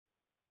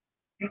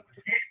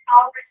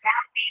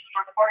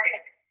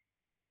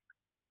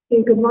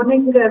Okay, good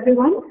morning,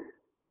 everyone.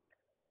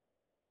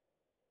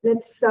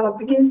 Let's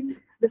begin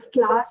this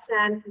class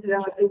and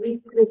the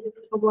week with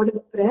a word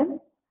of prayer.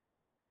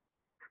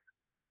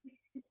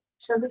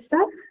 Shall we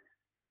start?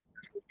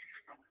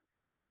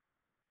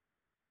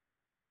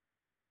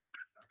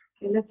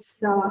 Okay,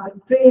 let's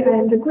pray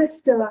and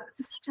request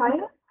Sister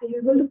Chaya. Are you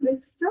able to pray,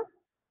 Sister?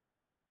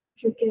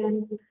 If you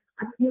can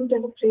unmute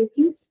and pray,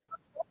 please.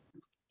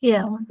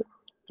 Yeah.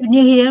 Can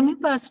you hear me,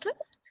 Pastor?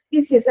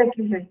 Yes, I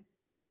can hear you.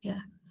 Yeah.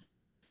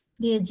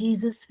 Dear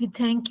Jesus, we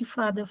thank you,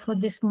 Father, for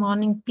this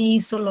morning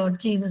peace, O Lord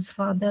Jesus,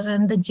 Father,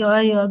 and the joy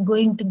you are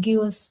going to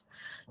give us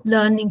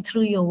learning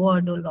through your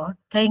word, O Lord.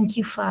 Thank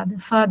you, Father.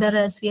 Father,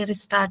 as we are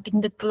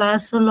starting the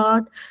class, O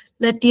Lord,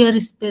 let your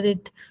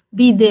spirit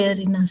be there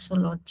in us, O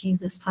Lord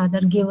Jesus.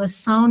 Father, give us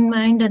sound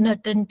mind and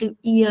attentive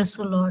ears,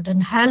 O Lord,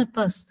 and help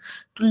us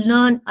to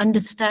learn,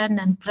 understand,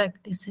 and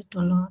practice it, O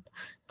Lord.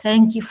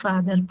 Thank you,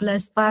 Father.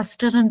 Bless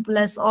Pastor and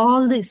bless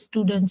all the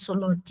students, O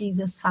Lord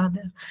Jesus,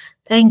 Father.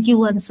 Thank you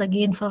once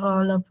again for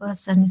all of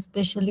us, and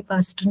especially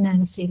Pastor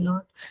Nancy,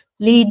 Lord.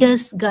 Lead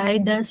us,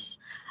 guide us,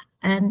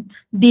 and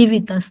be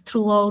with us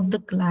throughout the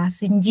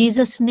class. In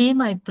Jesus'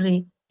 name I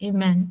pray.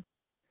 Amen.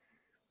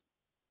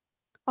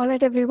 All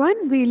right,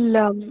 everyone,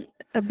 we'll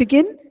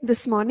begin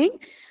this morning.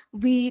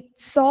 We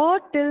saw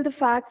till the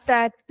fact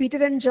that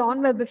Peter and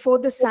John were before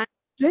the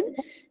Sanhedrin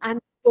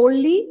and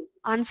boldly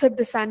answered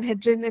the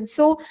Sanhedrin. And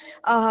so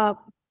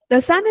the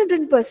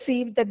Sanhedrin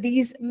perceived that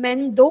these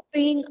men, though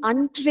being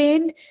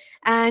untrained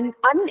and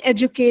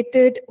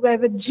uneducated, were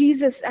with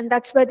Jesus, and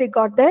that's where they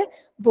got their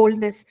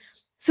boldness.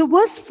 So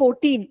verse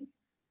 14,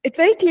 it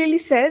very clearly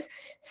says,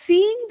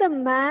 seeing the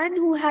man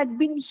who had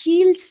been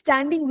healed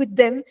standing with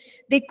them,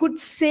 they could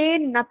say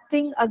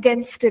nothing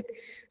against it.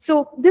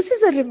 So this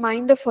is a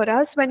reminder for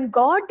us, when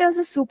God does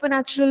a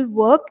supernatural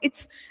work,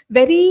 it's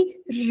very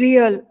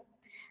real.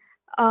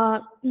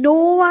 No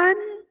one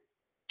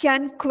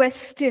can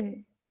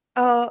question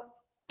a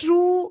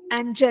true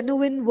and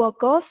genuine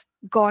work of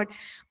God.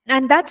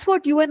 And that's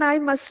what you and I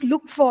must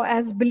look for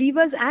as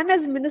believers and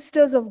as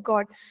ministers of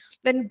God.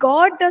 When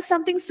God does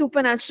something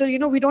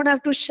supernatural, we don't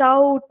have to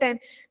shout and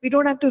we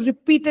don't have to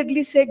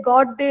repeatedly say,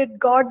 God did,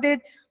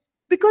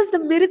 because the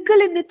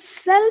miracle in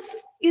itself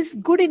is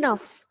good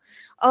enough.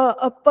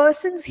 A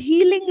person's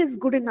healing is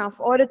good enough,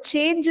 or a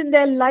change in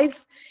their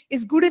life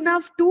is good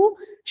enough to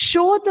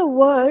show the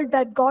world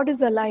that God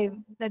is alive,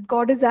 that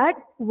God is at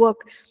work.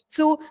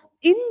 So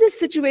in this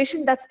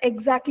situation, that's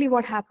exactly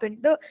what happened.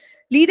 The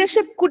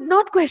leadership could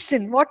not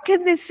question. What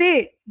can they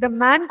say? The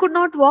man could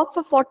not walk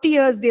for 40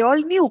 years. They all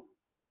knew.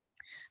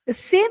 The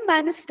same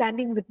man is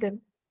standing with them.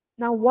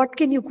 Now, what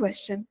can you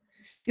question?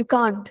 You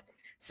can't.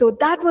 So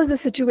that was the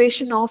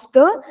situation of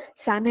the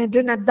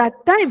Sanhedrin at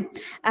that time.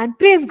 And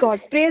praise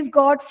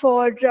God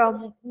for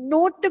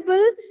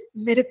notable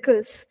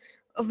miracles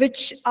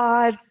which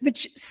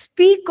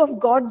speak of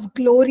God's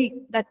glory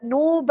that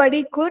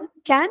nobody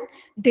can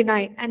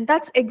deny. And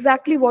that's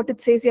exactly what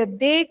it says here.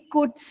 They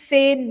could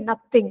say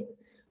nothing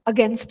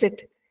against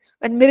it.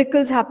 When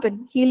miracles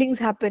happen, healings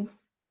happen,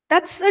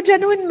 that's a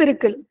genuine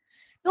miracle.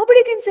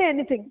 Nobody can say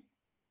anything,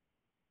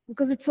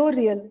 because it's so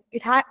real.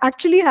 It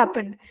actually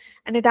happened,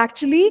 and it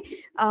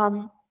actually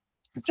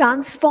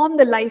transformed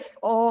the life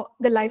or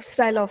the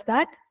lifestyle of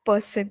that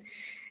person.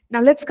 Now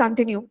let's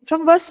continue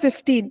from verse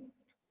 15.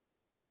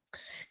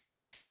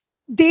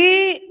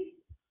 They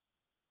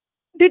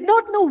did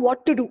not know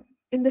what to do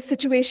in the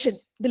situation,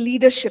 the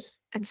leadership.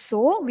 And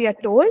so we are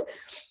told,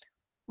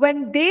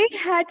 when they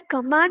had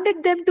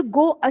commanded them to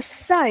go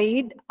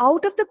aside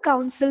out of the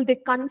council, they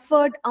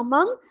conferred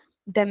among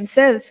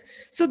themselves.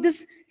 So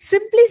this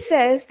simply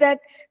says that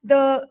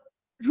the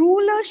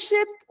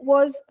rulership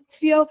was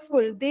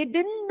fearful. They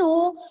didn't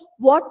know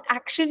what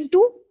action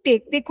to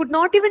take. They could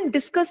not even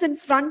discuss in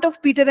front of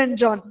Peter and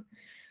John.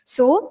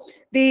 So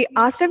they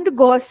asked them to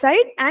go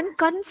aside and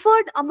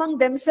conferred among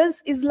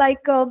themselves is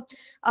like a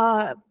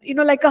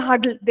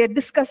huddle. They're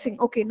discussing,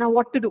 okay, now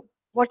what to do?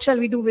 What shall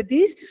we do with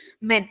these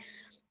men?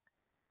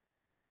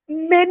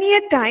 Many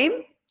a time,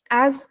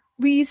 as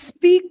we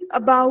speak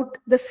about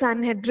the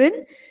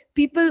Sanhedrin,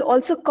 people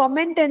also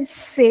comment and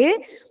say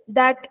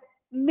that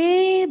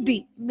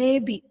maybe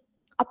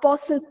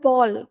Apostle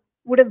Paul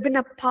would have been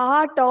a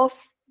part of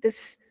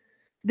this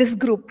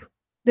group,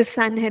 the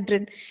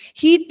Sanhedrin.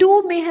 He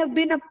too may have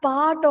been a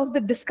part of the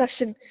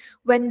discussion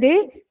when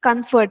they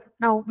conferred.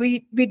 Now,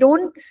 we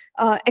don't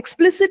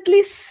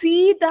explicitly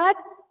see that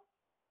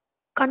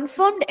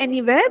confirmed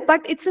anywhere,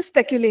 but it's a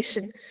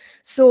speculation.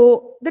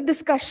 So the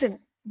discussion,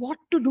 what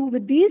to do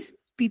with these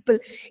people?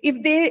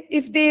 If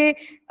they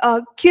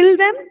kill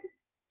them,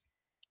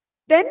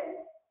 then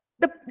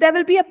there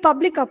will be a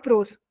public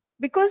uproar,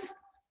 because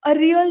a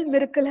real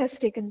miracle has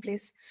taken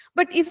place.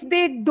 But if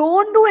they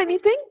don't do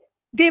anything,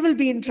 they will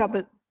be in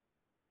trouble,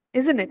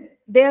 isn't it?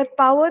 Their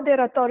power,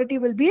 their authority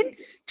will be in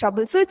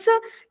trouble. So it's a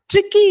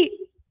tricky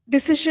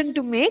decision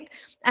to make,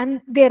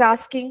 and they're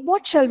asking,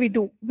 what shall we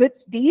do with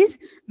these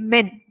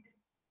men?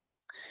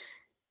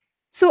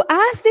 So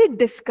as they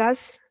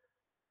discuss,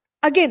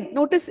 Again,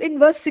 notice in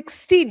verse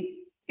 16,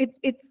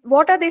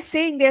 what are they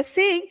saying? They are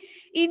saying,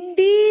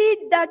 indeed,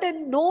 that a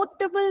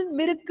notable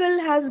miracle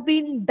has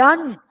been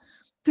done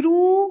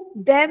through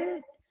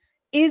them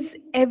is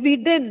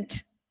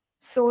evident.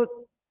 So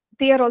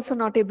they are also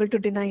not able to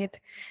deny it.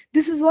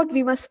 This is what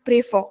we must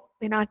pray for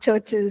in our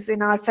churches,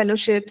 in our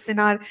fellowships, in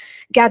our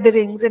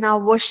gatherings, in our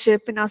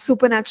worship, in our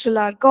supernatural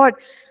hour. God,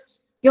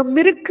 your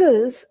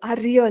miracles are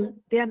real,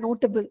 they are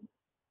notable,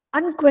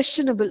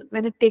 unquestionable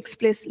when it takes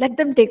place. Let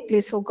them take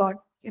place, oh God.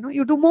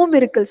 You do more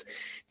miracles.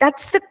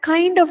 That's the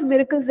kind of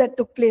miracles that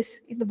took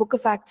place in the book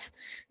of Acts.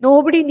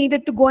 Nobody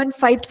needed to go and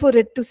fight for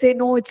it to say,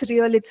 no, it's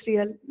real, it's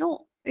real.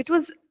 No, it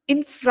was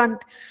in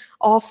front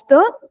of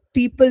the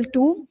people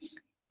to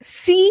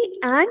see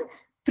and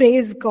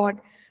praise God.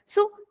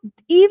 So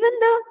even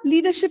the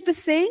leadership is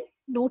saying,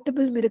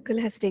 notable miracle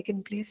has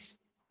taken place.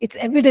 It's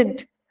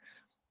evident.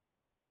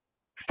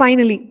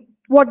 Finally,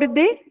 what did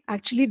they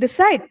actually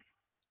decide?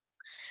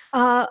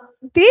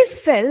 They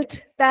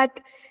felt that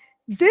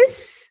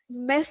this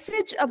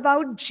message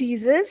about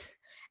Jesus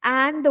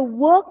and the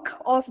work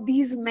of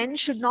these men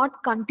should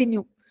not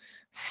continue.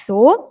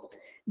 So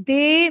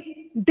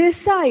they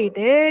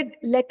decided,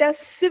 let us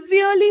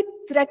severely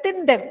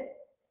threaten them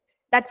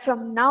that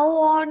from now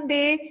on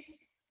they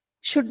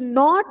should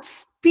not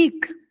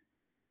speak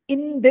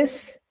in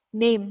this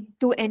name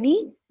to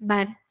any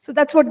man. So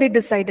that's what they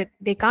decided.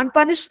 They can't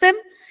punish them,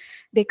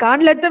 they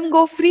can't let them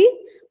go free,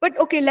 but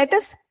okay, let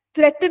us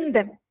threaten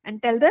them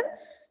and tell them,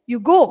 you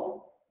go,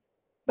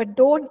 but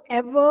don't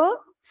ever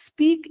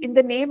speak in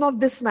the name of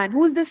this man.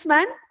 Who's this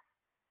man?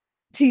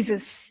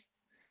 Jesus.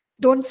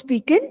 Don't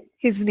speak in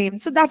his name.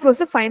 So that was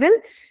the final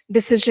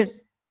decision.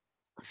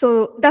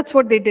 So that's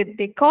what they did.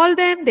 They called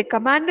them, they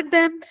commanded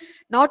them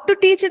not to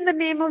teach in the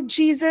name of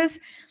Jesus.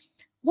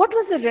 What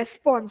was the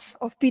response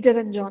of Peter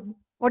and John?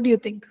 What do you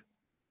think?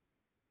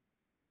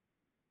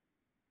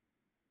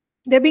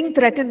 They're being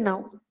threatened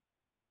now.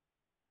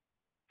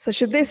 So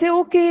should they say,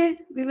 okay,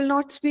 we will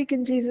not speak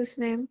in Jesus'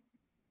 name?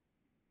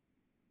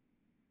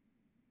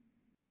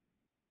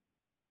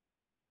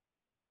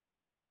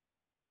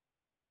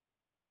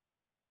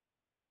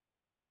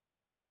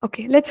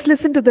 Okay, let's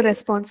listen to the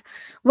response.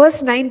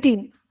 Verse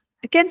 19.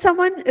 Can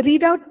someone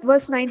read out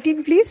verse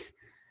 19, please?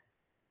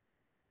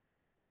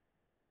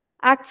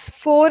 Acts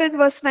 4 and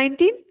verse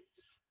 19.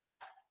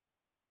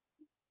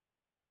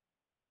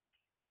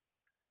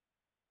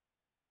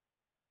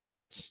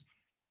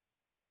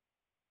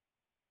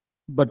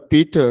 But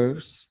Peter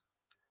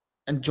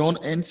and John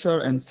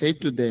answered and said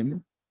to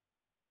them,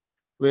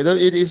 whether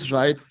it is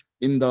right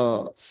in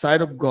the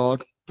sight of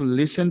God to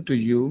listen to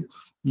you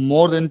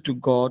more than to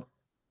God,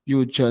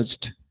 you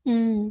judged.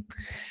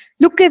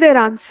 Look at their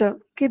answer.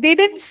 Okay, they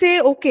didn't say,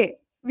 okay,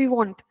 we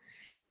won't.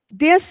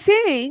 They are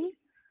saying,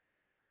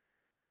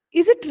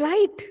 is it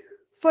right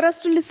for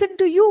us to listen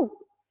to you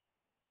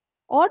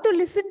or to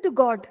listen to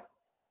God?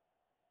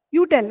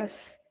 You tell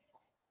us.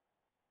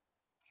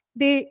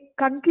 They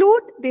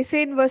conclude, they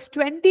say in verse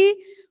 20,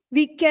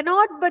 we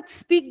cannot but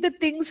speak the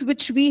things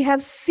which we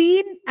have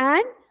seen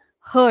and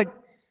heard.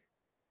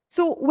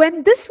 So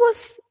when this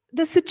was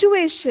the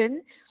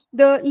situation,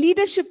 the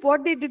leadership,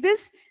 what they did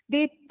is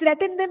they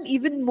threatened them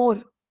even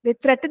more. They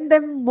threatened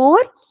them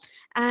more,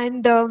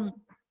 and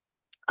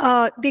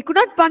they could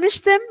not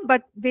punish them,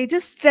 but they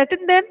just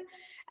threatened them,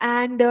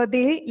 and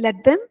they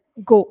let them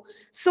go.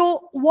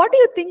 So what do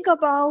you think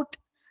about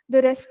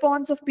the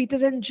response of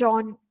Peter and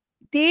John?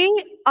 They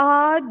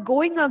are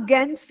going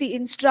against the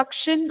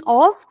instruction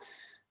of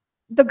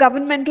the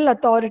governmental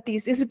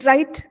authorities. Is it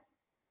right?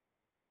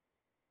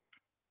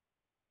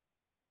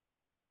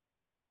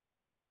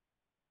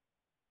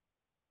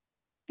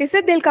 They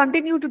said they'll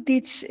continue to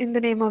teach in the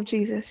name of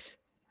Jesus.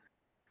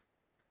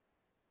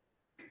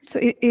 So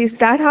is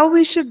that how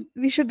we should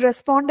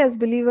respond as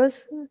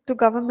believers to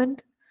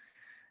government?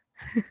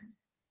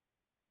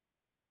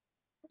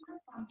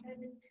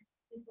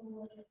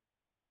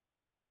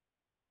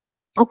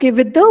 Okay,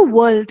 with the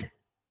word.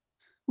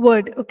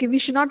 Okay, we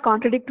should not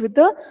contradict with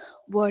the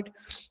word.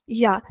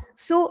 Yeah.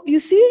 So you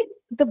see,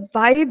 the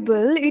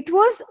Bible, it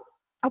was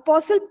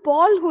Apostle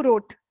Paul who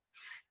wrote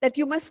that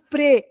you must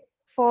pray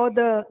for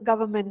the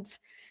governments,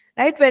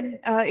 right? When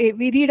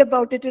we read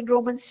about it in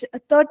Romans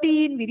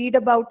 13, we read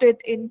about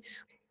it in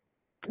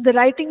the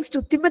writings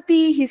to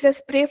Timothy. He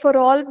says, pray for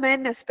all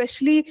men,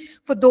 especially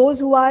for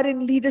those who are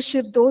in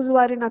leadership, those who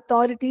are in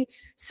authority.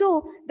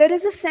 So there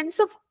is a sense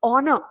of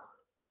honor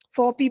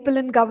for people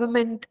in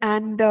government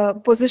and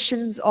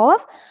positions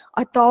of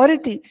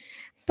authority.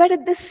 But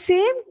at the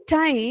same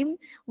time,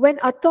 when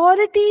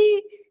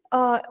authority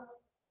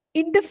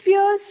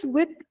interferes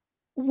with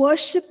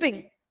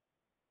worshiping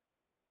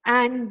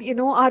and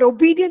our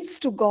obedience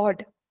to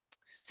God,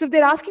 so if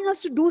they're asking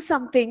us to do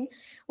something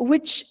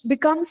which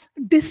becomes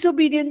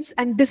disobedience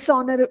and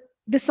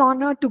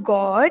dishonor to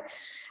God,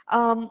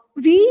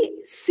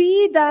 we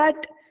see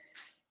that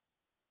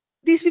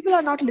these people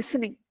are not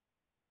listening,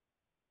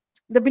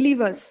 the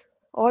believers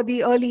or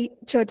the early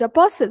church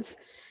apostles.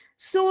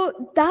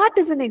 So that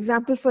is an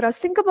example for us.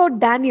 Think about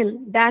Daniel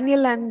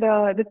and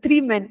the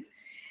three men.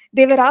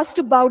 They were asked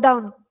to bow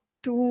down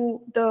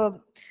to the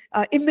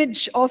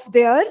image of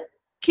their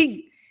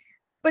king.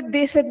 But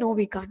they said, no,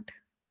 we can't.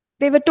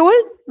 They were told,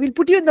 we'll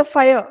put you in the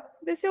fire.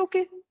 They say,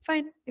 okay,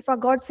 fine. If our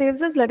God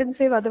saves us, let him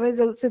save. Otherwise,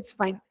 else it's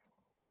fine.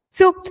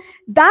 So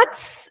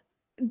that's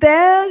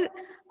their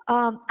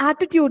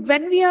attitude.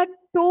 When we are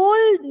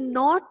told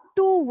not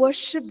to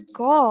worship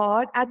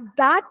God, at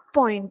that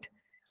point,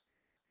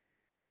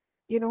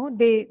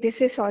 they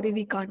say, sorry,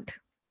 we can't.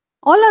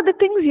 All other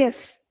things,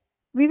 yes,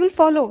 we will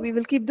follow. We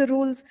will keep the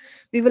rules.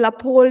 We will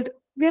uphold.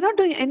 We are not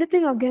doing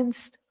anything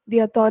against the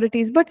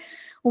authorities. But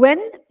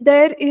when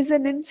there is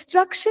an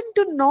instruction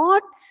to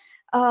not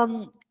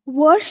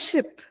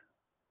worship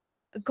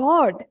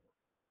God,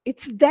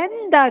 it's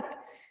then that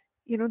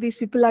these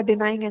people are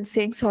denying and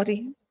saying,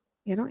 sorry,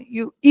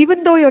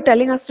 even though you're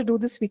telling us to do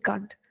this, we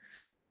can't.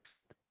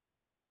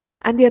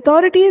 And the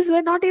authorities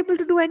were not able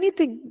to do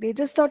anything. They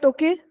just thought,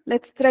 okay,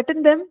 let's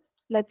threaten them,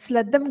 let's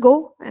let them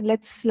go, and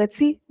let's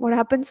see what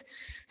happens.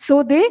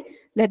 So they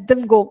let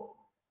them go.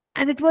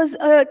 And it was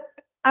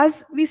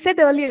as we said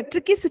earlier,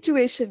 tricky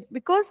situation,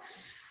 because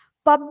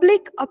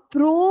public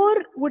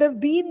uproar would have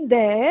been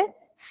there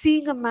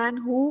seeing a man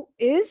who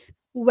is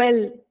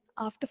well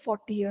after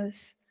 40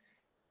 years.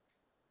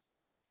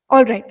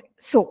 All right,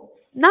 so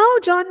now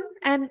John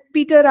and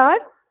Peter are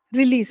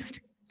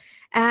released.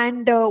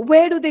 And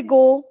where do they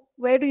go?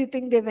 Where do you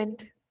think they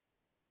went?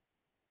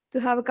 To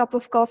have a cup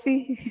of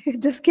coffee?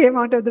 Just came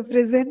out of the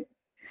prison.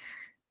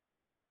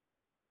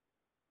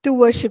 To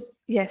worship,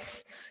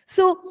 yes.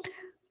 So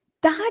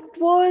that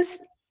was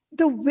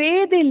the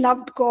way they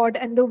loved God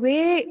and the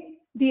way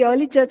the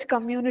early church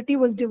community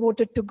was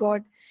devoted to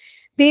God.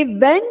 They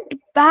went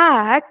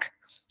back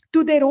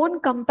to their own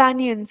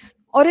companions,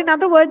 or in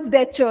other words,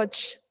 their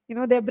church,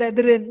 their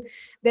brethren,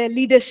 their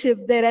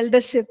leadership, their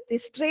eldership. They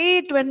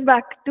straight went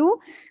back to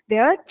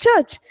their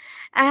church.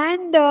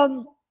 And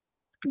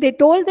they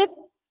told them,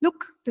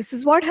 look, this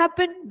is what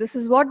happened. This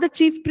is what the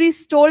chief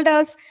priests told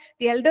us.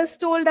 The elders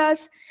told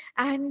us.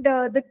 And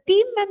the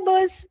team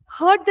members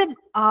heard them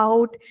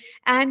out.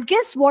 And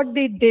guess what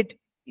they did?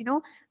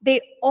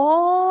 They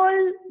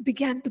all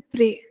began to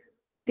pray.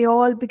 They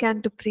all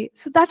began to pray.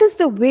 So that is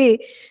the way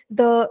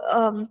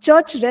the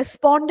church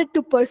responded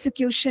to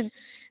persecution.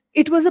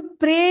 It was a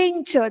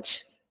praying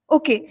church.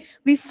 Okay,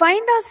 we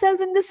find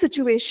ourselves in this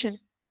situation.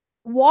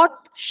 What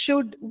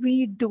should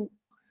we do?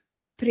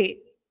 Pray.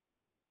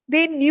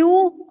 They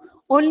knew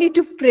only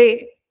to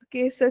pray.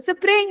 Okay, so it's a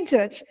praying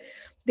church.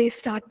 They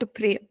start to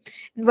pray.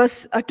 In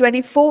verse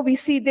 24, we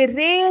see they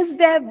raise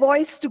their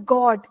voice to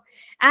God,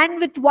 and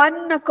with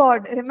one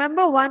accord.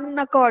 Remember, one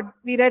accord.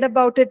 We read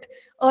about it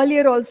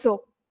earlier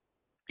also.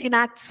 In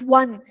Acts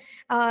 1,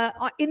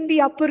 in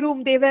the upper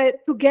room, they were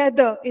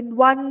together in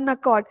one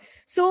accord.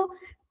 So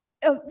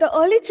the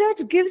early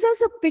church gives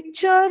us a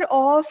picture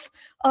of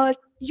a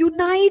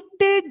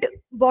united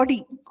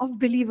body of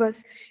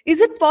believers.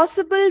 Is it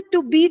possible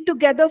to be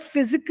together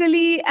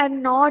physically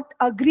and not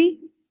agree?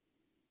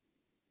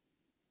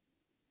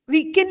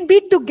 We can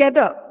be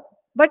together,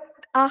 but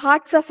our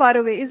hearts are far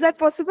away. Is that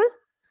possible?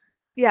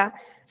 Yeah.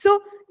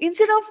 So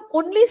instead of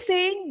only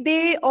saying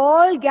they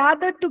all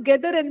gathered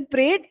together and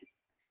prayed,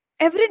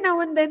 every now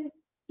and then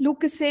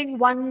Luke is saying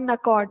one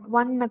accord,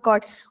 one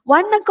accord.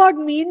 One accord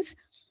means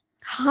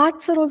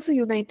hearts are also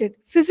united.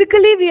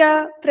 Physically we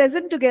are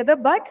present together,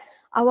 but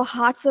our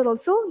hearts are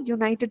also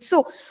united.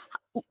 So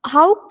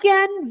how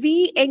can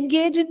we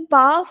engage in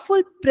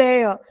powerful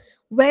prayer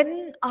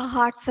when our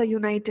hearts are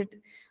united?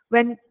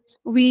 When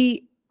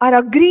we are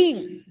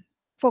agreeing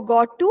for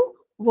God to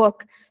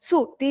work.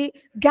 So they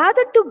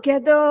gathered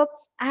together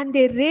and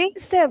they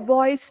raised their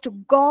voice to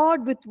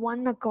God with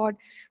one accord.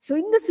 So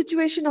in the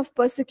situation of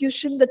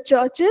persecution, the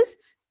church is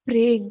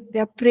praying. They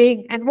are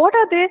praying. And what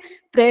are their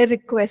prayer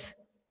requests?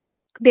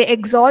 They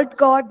exalt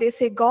God. They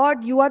say,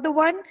 God, you are the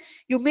one.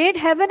 You made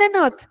heaven and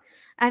earth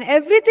and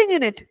everything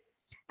in it.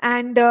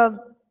 And,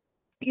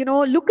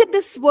 look at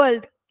this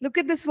world. Look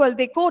at this world.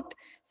 They quote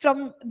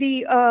from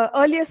the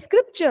earlier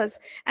scriptures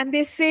and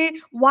they say,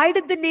 why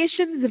did the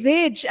nations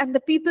rage and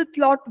the people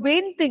plot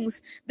vain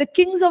things? The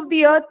kings of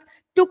the earth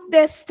took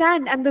their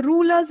stand and the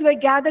rulers were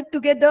gathered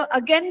together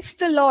against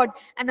the Lord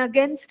and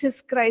against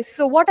his Christ.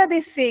 So what are they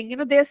saying?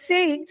 They're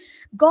saying,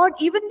 God,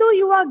 even though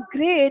you are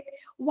great,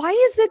 why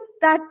is it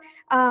that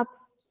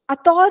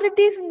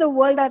authorities in the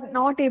world are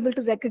not able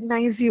to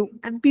recognize you?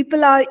 And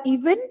people are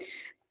even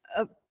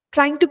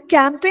trying to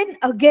campaign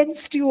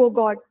against you, oh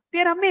God.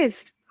 They're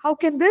amazed. How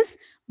can this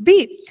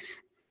be?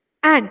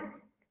 And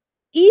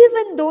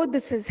even though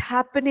this is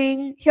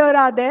happening, here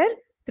are their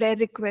prayer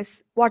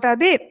requests. What are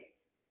they?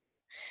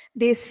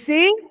 They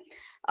say,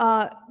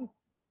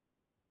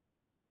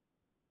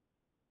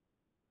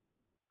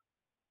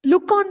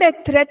 look on their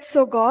threats,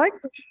 O God,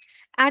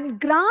 and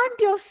grant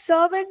your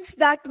servants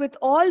that with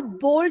all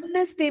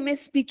boldness they may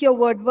speak your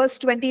word. Verse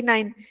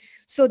 29.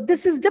 So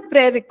this is the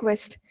prayer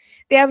request.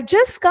 They have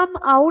just come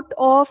out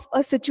of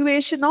a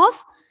situation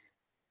of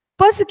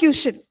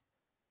persecution.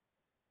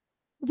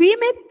 We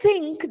may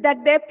think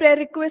that their prayer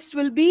request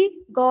will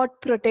be, God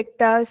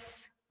protect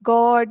us,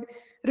 God,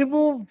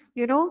 remove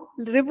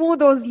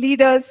those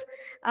leaders,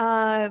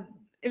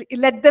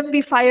 let them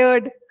be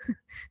fired,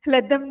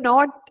 let them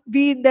not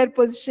be in their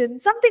position,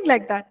 something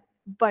like that.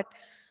 But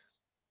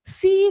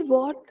see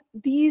what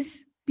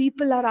these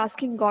people are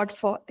asking God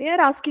for. They are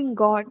asking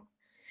God,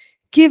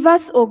 give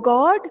us, O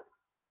God,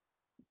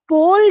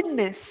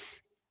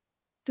 boldness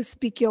to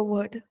speak your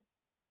word.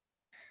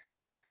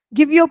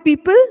 Give your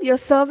people, your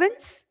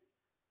servants,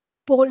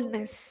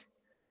 boldness.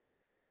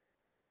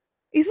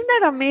 Isn't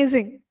that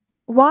amazing?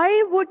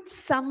 Why would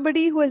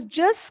somebody who has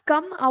just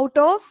come out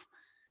of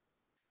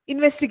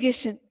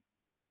investigation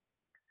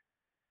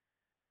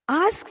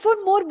ask for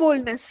more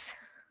boldness?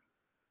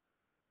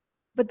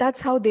 But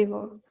that's how they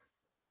were.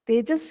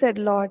 They just said,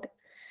 Lord,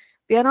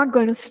 we are not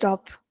going to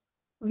stop.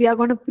 We are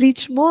going to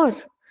preach more.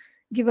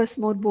 Give us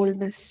more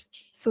boldness.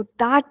 So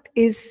that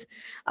is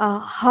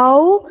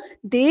how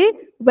they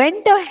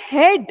went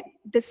ahead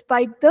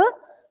despite the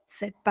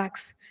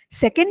setbacks.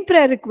 Second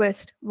prayer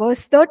request,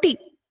 verse 30.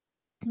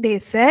 They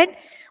said,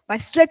 by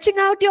stretching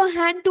out your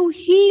hand to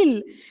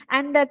heal,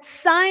 and that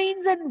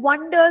signs and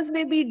wonders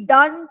may be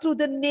done through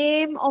the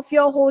name of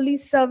your holy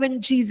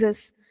servant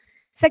Jesus.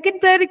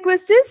 Second prayer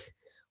request is,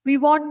 we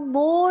want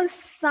more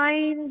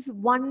signs,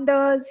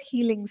 wonders,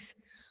 healings.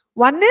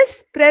 One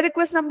is prayer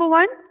request number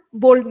 1,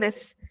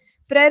 boldness.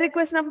 Prayer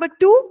request number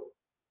 2,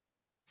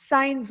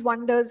 signs,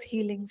 wonders,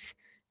 healings.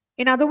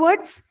 In other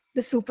words,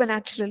 the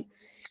supernatural.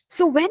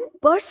 So when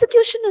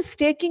persecution is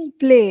taking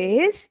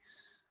place,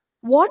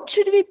 what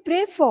should we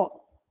pray for?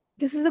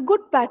 This is a good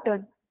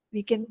pattern.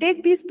 We can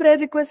take these prayer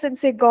requests and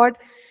say, God,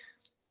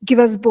 give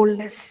us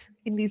boldness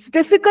in these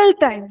difficult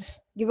times.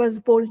 Give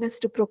us boldness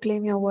to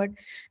proclaim your word.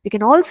 We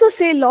can also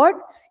say, Lord,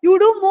 you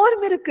do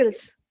more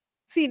miracles.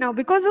 See, now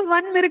because of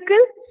one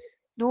miracle,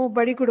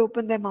 nobody could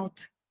open their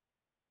mouth.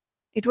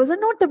 It was a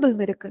notable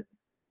miracle.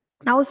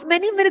 Now, if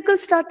many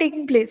miracles start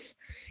taking place,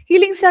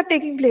 healings start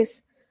taking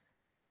place,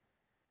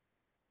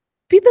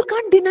 people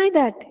can't deny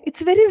that.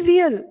 It's very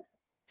real.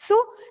 So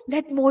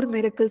let more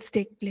miracles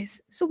take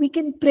place. So we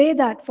can pray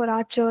that for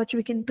our church.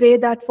 We can pray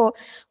that for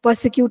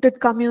persecuted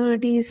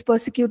communities,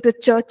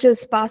 persecuted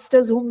churches,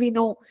 pastors whom we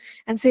know,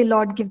 and say,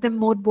 Lord, give them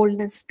more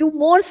boldness. Do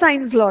more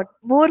signs, Lord,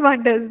 more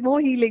wonders, more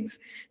healings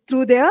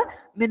through their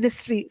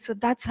ministry. So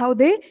that's how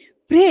they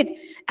prayed.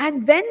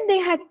 And when they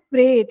had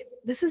prayed,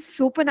 this is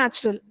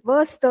supernatural.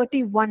 Verse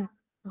 31.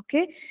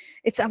 Okay,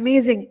 it's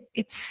amazing.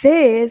 It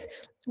says,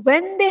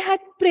 when they had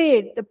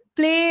prayed, the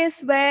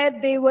place where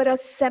they were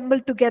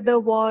assembled together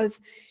was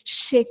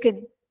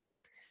shaken,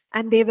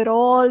 and they were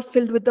all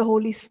filled with the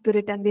Holy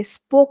Spirit, and they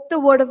spoke the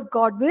word of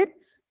God with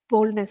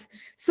boldness.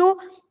 So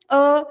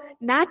a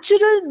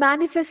natural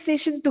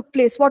manifestation took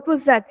place. What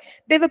was that?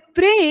 They were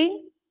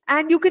praying,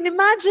 and you can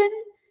imagine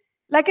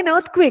like an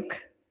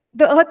earthquake.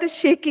 The earth is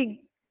shaking.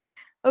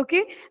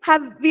 Okay,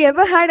 have we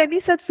ever had any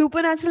such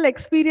supernatural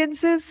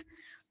experiences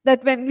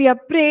that when we are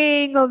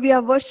praying or we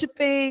are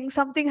worshiping,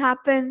 something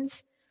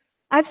happens?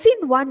 I've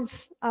seen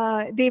once,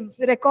 they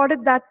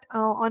recorded that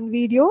on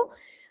video.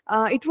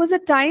 It was a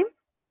time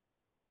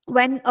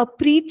when a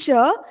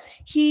preacher,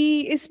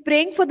 he is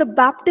praying for the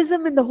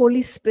baptism in the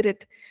Holy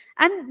Spirit,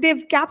 and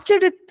they've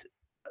captured it.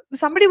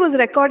 Somebody was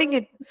recording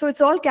it, so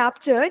it's all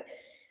captured.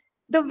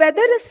 The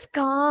weather is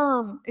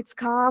calm. It's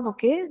calm,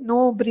 okay?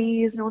 No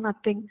breeze, no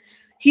nothing.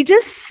 He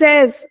just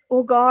says,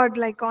 oh God,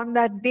 like on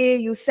that day,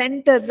 you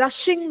sent a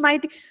rushing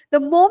mighty. The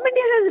moment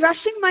he says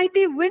rushing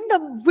mighty wind, a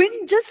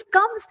wind just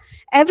comes.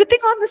 Everything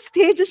on the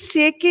stage is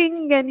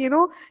shaking, and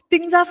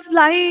things are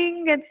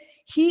flying. And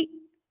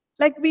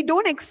we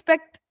don't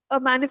expect a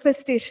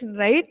manifestation,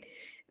 right?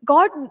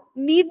 God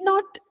need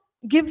not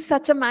give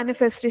such a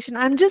manifestation.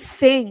 I'm just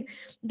saying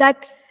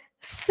that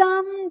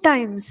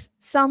sometimes,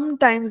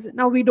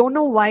 now we don't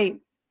know why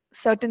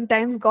certain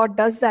times God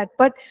does that,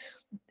 but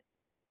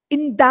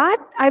in that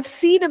I've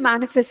seen a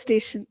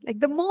manifestation. Like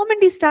the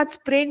moment he starts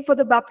praying for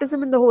the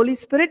baptism in the Holy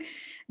Spirit,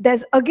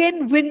 there's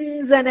again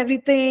winds and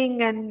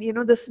everything, and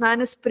this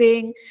man is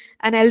praying,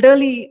 an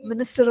elderly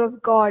minister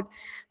of God,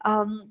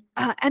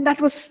 and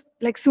that was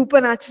like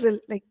supernatural.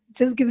 Like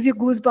just gives you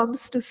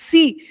goosebumps to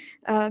see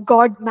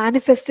God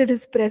manifested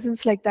his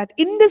presence like that.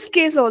 In this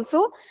case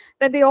also,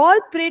 when they all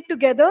prayed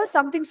together,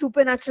 something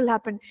supernatural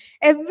happened.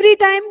 Every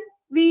time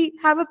we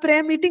have a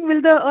prayer meeting,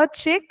 will the earth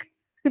shake?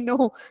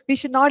 No, we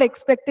should not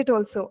expect it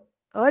also.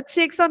 Earth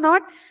shakes or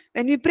not,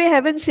 when we pray,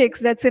 heaven shakes.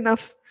 That's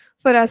enough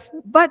for us.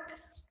 But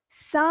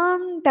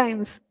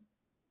sometimes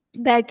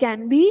there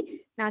can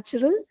be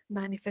natural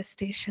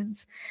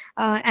manifestations.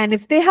 And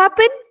if they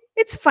happen,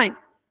 it's fine.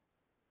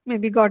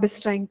 Maybe God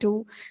is trying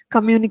to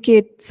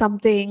communicate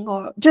something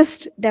or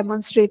just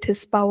demonstrate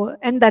his power.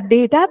 And that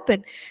day it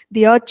happened.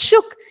 The earth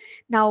shook.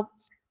 Now,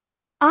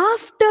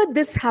 after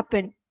this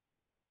happened,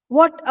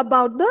 what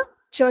about the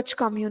church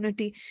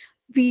community?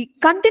 We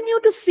continue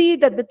to see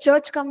that the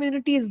church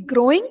community is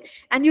growing.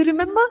 And you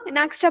remember in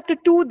Acts chapter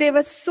 2, they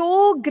were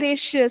so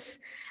gracious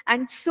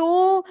and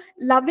so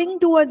loving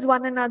towards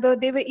one another.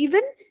 They were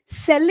even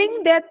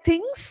selling their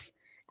things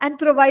and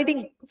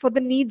providing for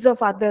the needs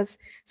of others.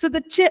 So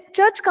the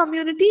church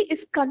community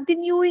is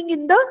continuing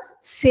in the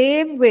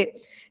same way.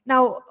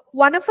 Now,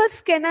 one of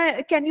us,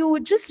 can you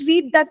just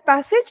read that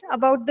passage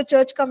about the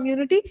church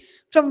community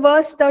from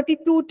verse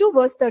 32 to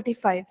verse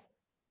 35?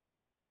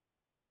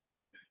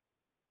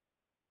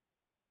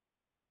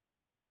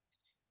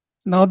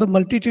 Now the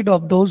multitude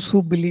of those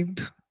who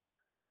believed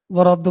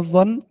were of the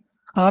one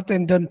heart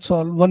and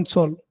one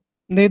soul.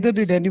 Neither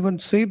did anyone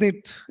say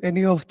that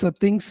any of the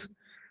things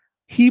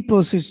he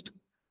possessed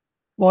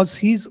was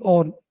his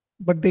own,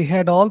 but they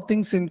had all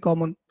things in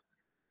common.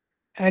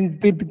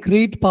 And with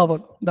great power,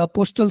 the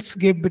apostles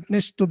gave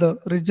witness to the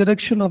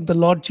resurrection of the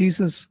Lord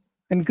Jesus,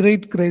 and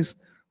great grace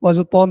was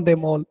upon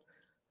them all.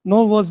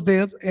 Nor was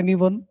there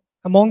anyone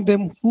among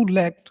them who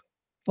lacked,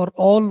 for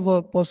all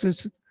were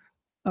possessors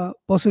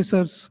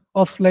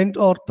of land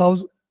or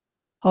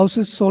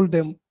houses sold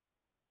them,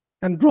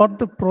 and brought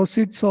the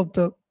proceeds of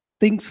the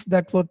things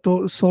that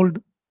were sold,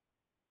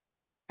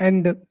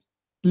 and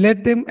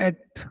laid them at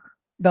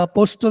the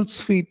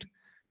apostles' feet,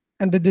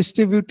 and they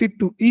distributed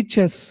to each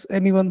as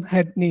anyone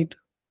had need.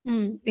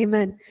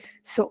 Amen.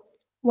 So,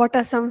 what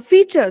are some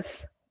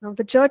features? Now,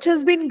 the church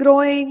has been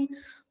growing,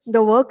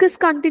 the work is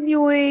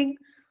continuing.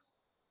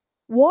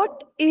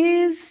 What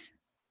is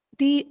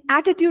the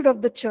attitude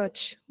of the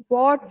church?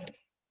 What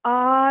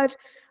are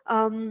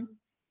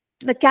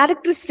the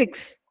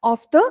characteristics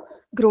of the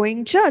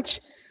growing church?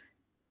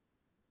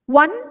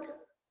 One,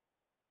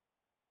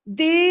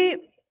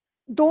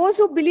 those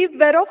who believed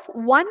were of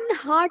one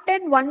heart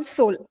and one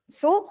soul.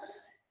 So,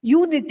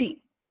 unity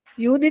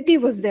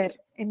was there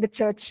in the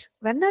church.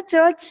 When a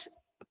church,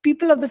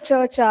 people of the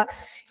church are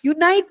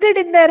united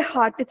in their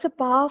heart, it's a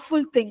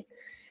powerful thing.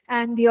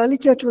 And the early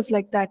church was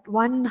like that,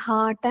 one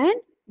heart and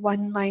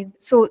one mind.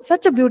 So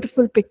such a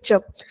beautiful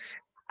picture.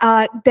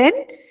 Then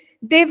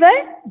they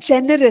were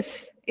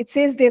generous. It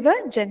says they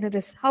were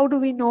generous. How do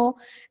we know?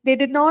 They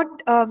did not,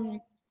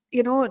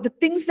 the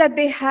things that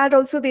they had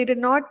also, they did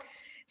not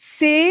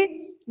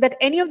say that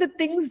any of the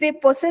things they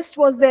possessed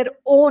was their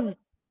own,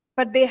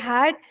 but they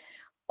had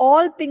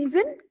all things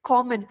in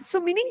common.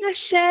 So meaning a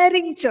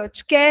sharing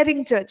church,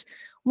 caring church.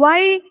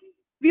 Why?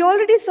 We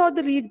already saw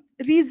the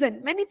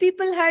reason. Many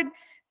people had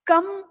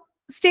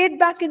stayed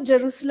back in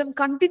Jerusalem,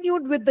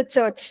 continued with the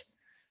church,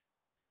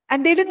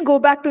 and they didn't go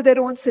back to their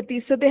own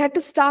cities. So they had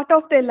to start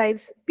off their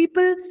lives.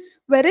 People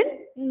were in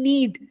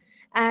need,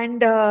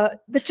 and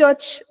the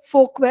church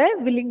folk were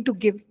willing to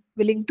give,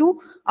 willing to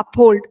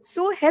uphold.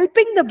 So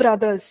helping the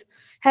brothers,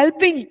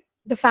 helping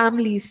the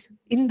families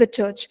in the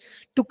church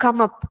to come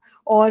up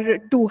or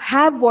to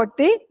have what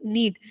they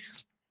need.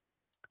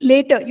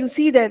 Later, you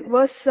see there,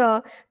 verse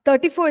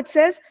 34, it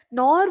says,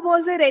 nor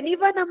was there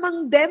anyone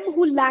among them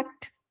who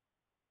lacked.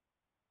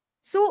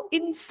 So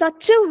in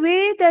such a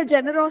way, their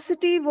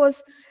generosity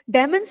was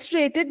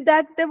demonstrated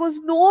that there was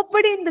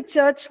nobody in the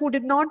church who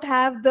did not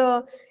have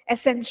the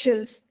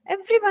essentials.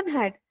 Everyone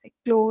had, like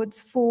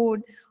clothes,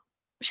 food,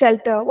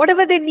 shelter,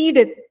 whatever they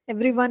needed,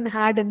 everyone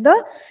had in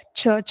the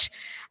church.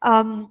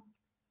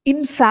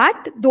 In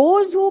fact,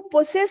 those who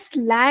possessed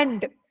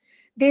land,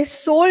 they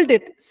sold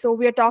it. So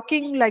we are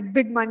talking like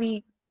big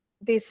money.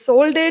 They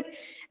sold it,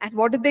 and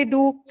what did they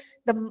do?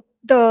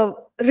 The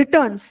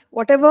returns,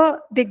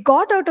 whatever they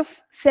got out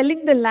of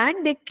selling the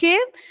land, they came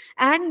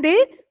and they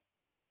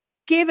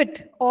gave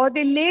it, or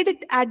they laid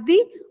it at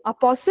the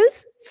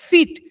apostles'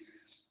 feet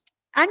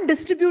and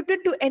distributed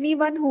to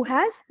anyone who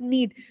has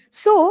need.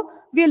 So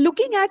we are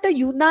looking at a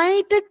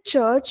united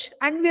church,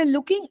 and we are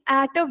looking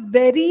at a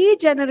very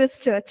generous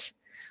church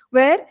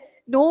where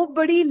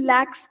nobody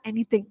lacks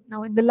anything.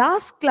 Now, in the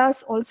last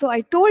class also, I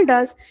told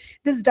us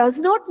this does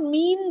not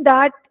mean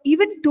that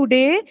even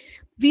today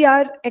we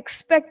are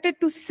expected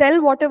to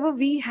sell whatever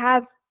we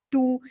have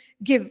to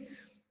give.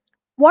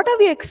 What are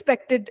we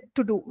expected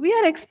to do? We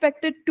are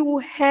expected to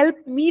help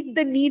meet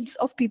the needs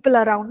of people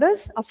around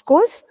us, of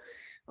course.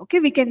 Okay,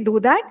 we can do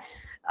that.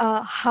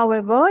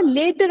 However,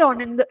 later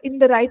on in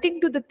the writing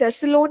to the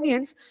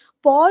Thessalonians,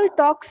 Paul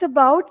talks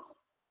about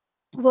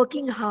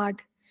working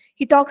hard.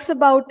 He talks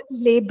about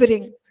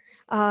laboring.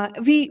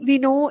 We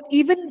know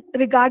even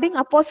regarding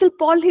Apostle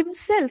Paul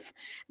himself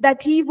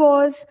that he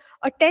was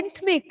a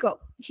tent maker.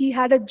 He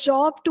had a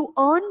job to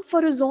earn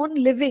for his own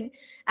living,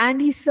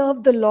 and he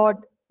served the Lord.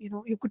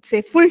 You could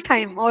say full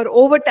time or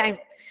overtime.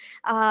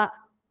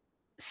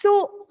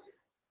 So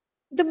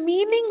the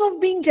meaning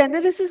of being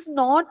generous is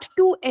not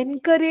to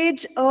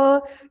encourage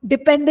a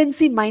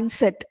dependency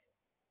mindset,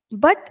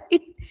 but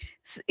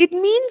it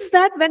means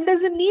that when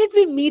there's a need,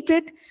 we meet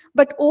it,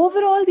 but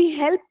overall we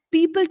help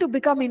people to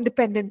become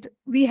independent.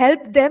 We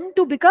help them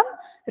to become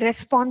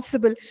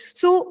responsible.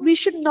 So we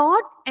should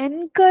not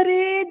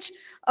encourage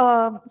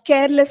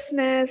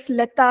carelessness,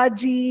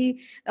 lethargy,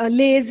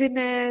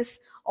 laziness,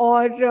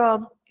 or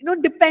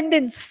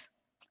dependence.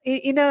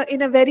 in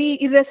a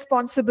very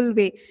irresponsible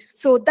way.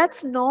 So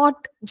that's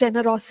not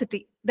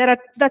generosity.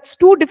 That's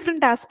two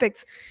different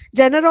aspects.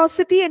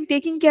 Generosity and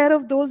taking care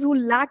of those who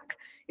lack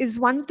is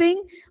one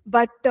thing,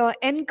 but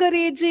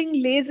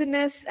encouraging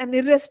laziness and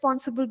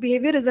irresponsible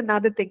behavior is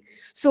another thing.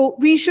 So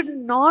we should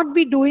not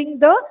be doing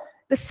the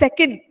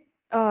second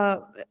uh,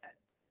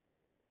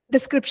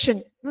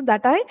 description,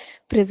 that I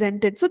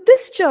presented. So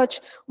this church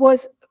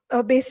was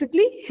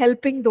basically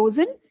helping those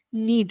in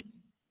need.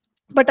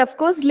 But of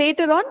course,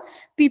 later on,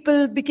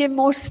 people became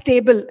more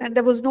stable and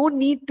there was no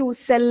need to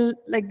sell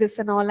like this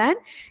and all and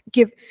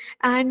give.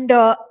 And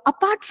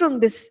apart from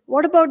this,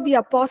 what about the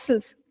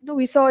apostles?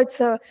 We saw it's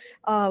a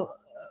uh,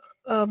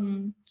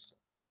 um,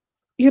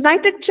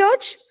 united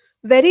church,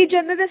 very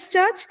generous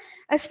church.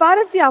 As far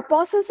as the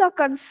apostles are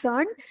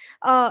concerned,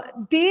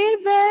 they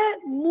were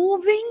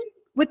moving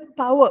with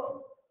power.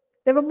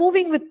 They were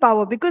moving with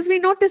power, because we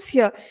notice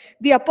here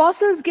the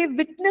apostles gave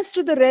witness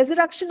to the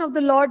resurrection of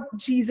the Lord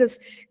Jesus.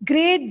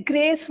 Great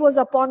grace was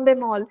upon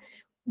them all.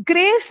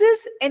 Grace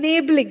is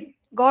enabling,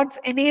 God's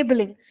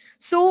enabling.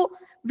 So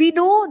we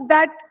know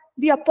that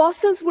the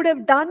apostles would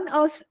have done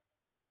a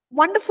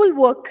wonderful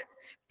work,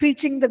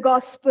 preaching the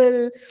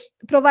gospel,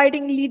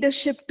 providing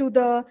leadership to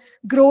the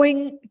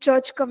growing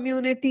church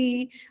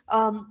community,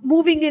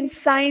 moving in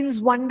signs,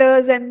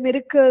 wonders, and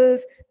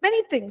miracles,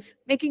 many things,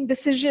 making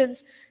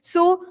decisions.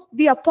 So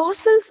the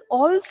apostles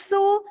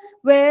also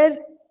were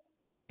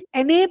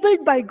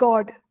enabled by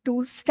God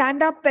to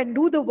stand up and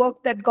do the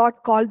work that God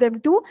called them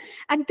to.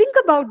 And think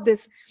about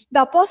this,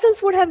 the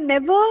apostles would have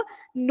never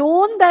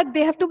known that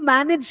they have to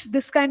manage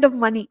this kind of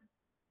money.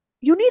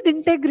 You need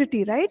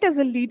integrity, right? As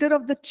a leader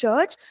of the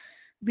church,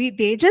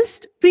 they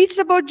just preached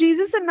about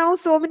Jesus, and now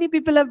so many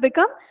people have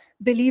become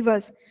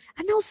believers.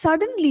 And now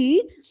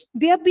suddenly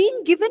they are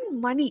being given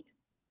money.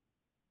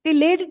 They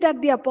laid it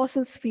at the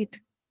apostles'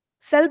 feet.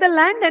 Sell the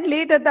land and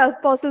lay it at the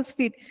apostles'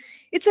 feet.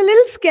 It's a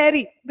little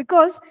scary,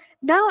 because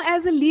now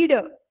as a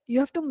leader, you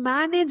have to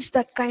manage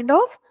that kind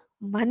of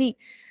money.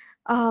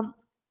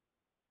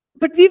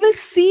 But we will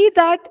see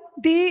that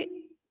they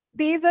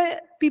were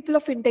people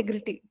of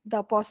integrity, the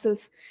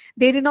apostles.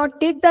 They did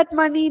not take that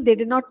money, they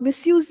did not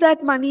misuse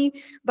that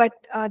money, but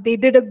they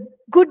did a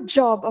good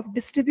job of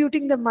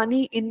distributing the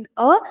money in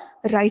a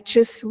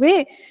righteous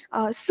way.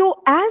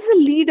 So as a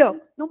leader,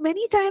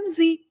 many times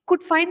we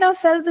could find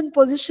ourselves in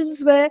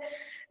positions where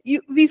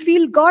we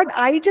feel, God,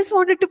 I just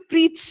wanted to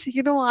preach,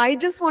 I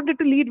just wanted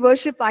to lead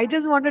worship, I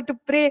just wanted to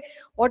pray.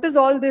 What is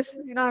all this?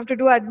 I have to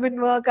do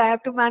admin work, I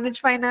have to manage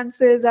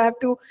finances, I have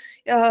to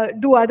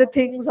do other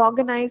things,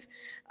 organize.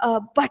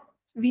 But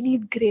we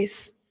need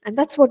grace. And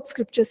that's what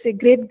scriptures say.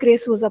 Great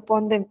grace was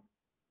upon them.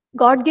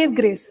 God gave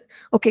grace.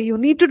 Okay, you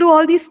need to do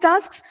all these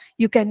tasks,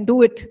 you can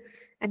do it,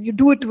 and you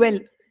do it well.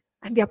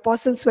 And the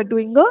apostles were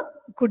doing a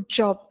good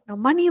job. Now,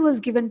 money was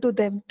given to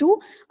them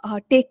to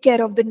take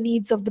care of the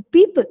needs of the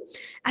people.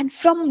 And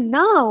from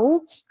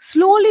now,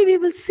 slowly we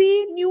will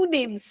see new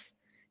names.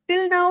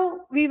 Till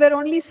now, we were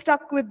only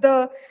stuck with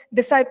the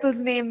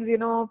disciples' names,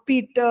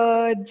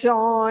 Peter,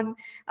 John,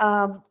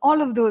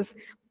 all of those.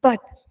 But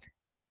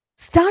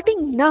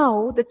starting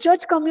now, the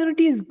church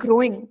community is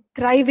growing,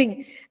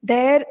 thriving.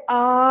 There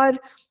are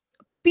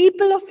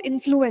people of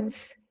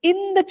influence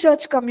in the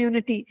church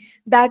community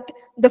that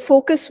the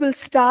focus will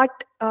start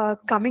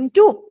coming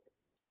to.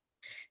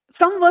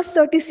 From verse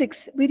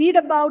 36, we read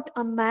about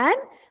a man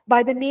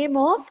by the name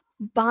of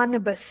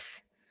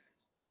Barnabas.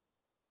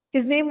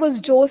 His name was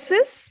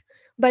Joseph,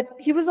 but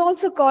he was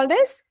also called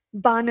as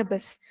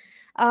Barnabas.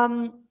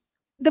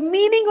 The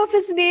meaning of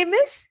his name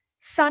is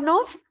son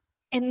of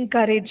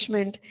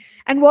encouragement.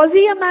 And was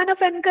he a man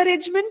of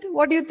encouragement?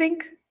 What do you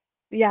think?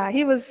 Yeah,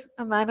 he was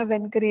a man of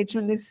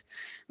encouragement. He's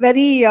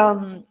very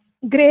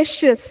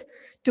gracious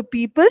to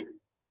people.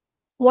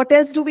 What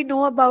else do we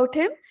know about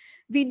him?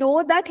 We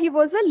know that he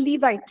was a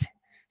Levite.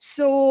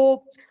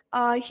 So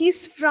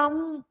he's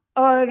from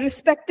a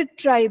respected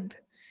tribe.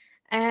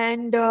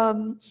 And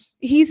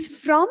he's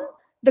from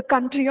the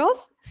country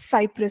of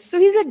Cyprus. So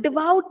he's a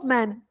devout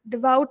man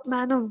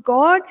of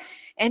God,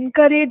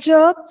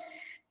 encourager,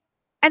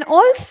 and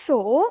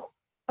also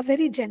a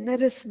very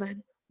generous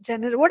man.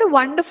 What a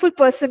wonderful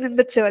person in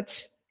the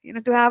church,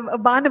 to have a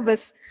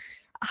Barnabas.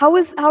 How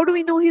do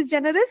we know he's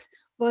generous?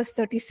 Verse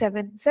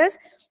 37 says,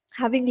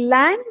 having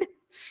land,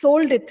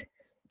 sold it,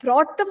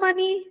 brought the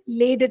money,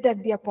 laid it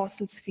at the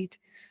apostles' feet.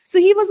 So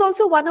he was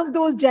also one of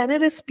those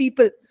generous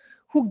people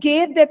who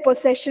gave their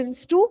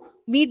possessions to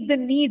meet the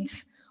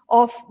needs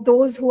of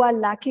those who are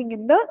lacking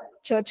in the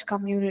church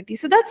community.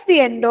 So that's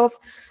the end of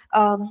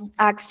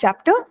Acts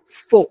chapter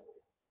 4.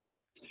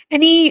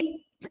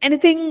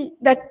 Anything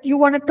that you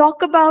want to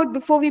talk about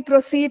before we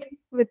proceed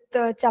with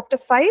chapter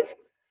 5?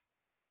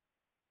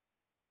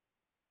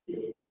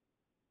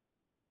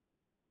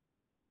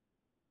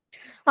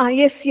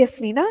 Yes,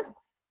 Nina.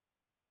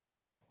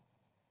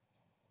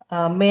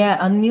 May I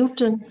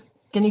unmute and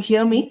can you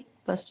hear me,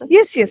 Pastor?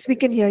 Yes, we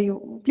can hear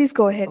you. Please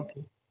go ahead.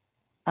 Okay.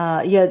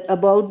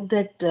 About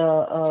that,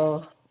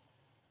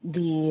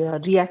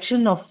 the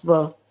reaction of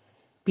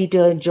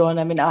Peter and John,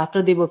 I mean,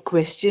 after they were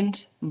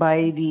questioned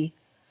by the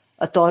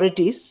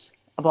authorities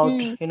about,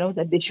 Mm.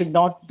 that they should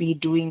not be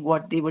doing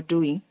what they were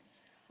doing.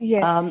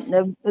 Yes.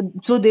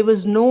 So there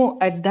was no,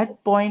 at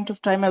that point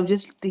of time, I was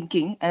just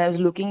thinking and I was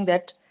looking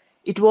that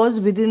it was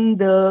within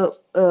the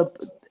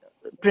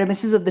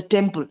premises of the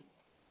temple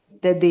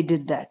that they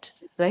did that,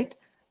 right?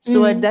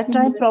 So at Mm. that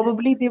time,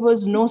 probably there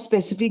was no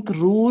specific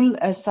rule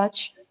as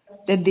such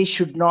that they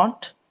should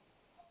not,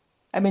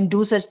 I mean,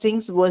 do such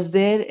things. Was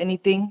there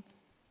anything?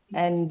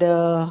 And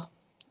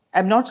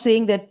I'm not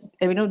saying that,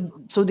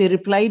 so they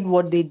replied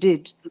what they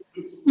did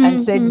and Mm.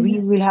 said, Mm. we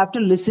will have to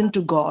listen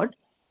to God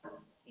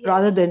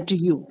rather Yes. than to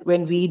you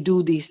when we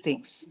do these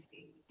things.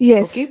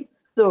 Yes. Okay.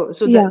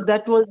 So Yeah.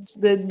 that was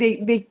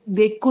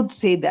they could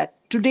say that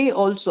today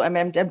also. I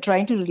mean, I'm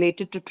trying to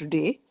relate it to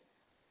today.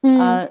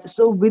 Mm.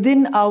 So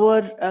within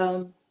our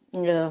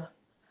uh,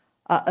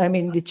 I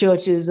mean, the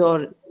churches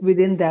or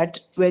within that,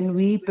 when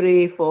we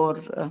pray for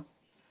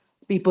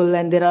people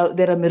and there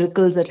are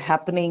miracles that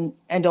happening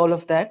and all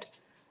of that,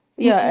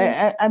 yeah,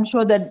 Mm. I'm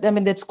sure that, I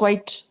mean, that's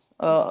quite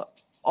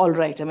all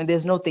right. I mean,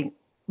 there's nothing.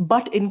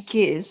 But in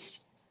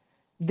case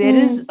there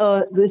is Mm.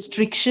 a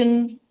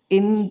restriction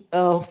in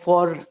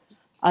for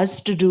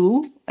us to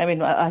do, I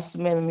mean, us,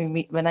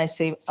 when I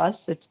say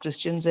us, it's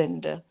Christians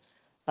and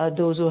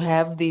those who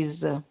have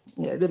these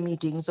the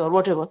meetings or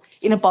whatever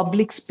in a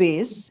public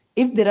space.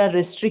 If there are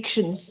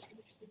restrictions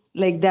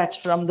like that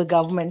from the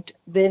government,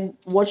 then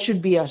what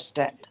should be our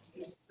stand?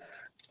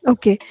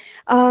 Okay.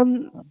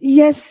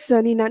 Yes,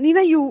 Nina.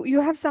 Nina,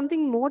 you have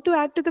something more to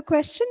add to the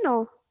question,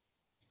 or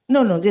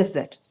No, no, just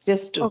that,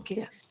 just to, okay?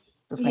 yeah,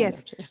 to find Yes.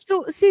 out. Yeah.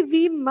 So, see,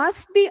 we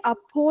must be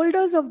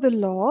upholders of the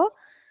law,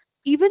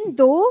 even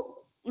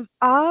though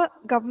our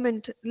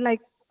government,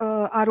 like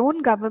our own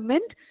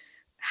government,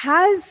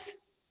 has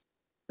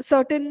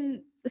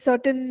certain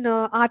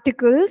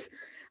articles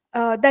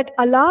that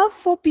allow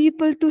for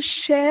people to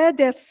share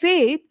their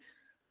faith.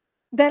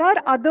 There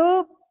are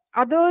other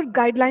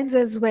guidelines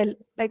as well.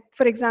 Like,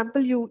 for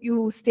example,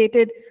 you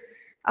stated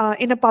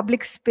in a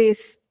public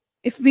space,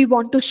 if we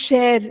want to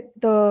share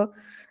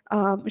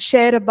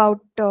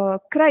about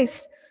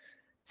Christ.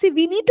 See,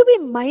 we need to be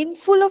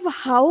mindful of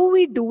how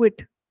we do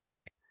it.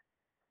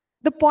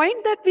 The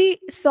point that we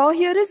saw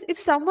here is, if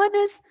someone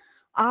is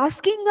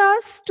asking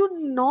us to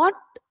not,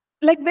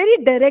 like, very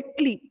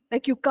directly,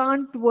 like, you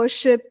can't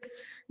worship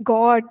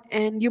God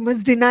and you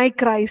must deny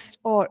Christ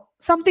or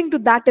something to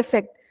that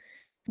effect,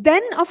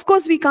 then of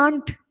course we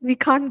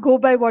can't go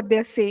by what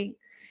they're saying.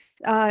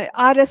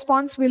 Our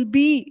response will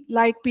be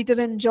like Peter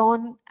and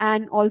John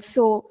and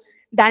also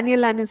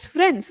Daniel and his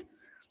friends.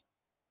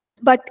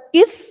 But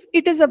if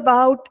it is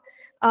about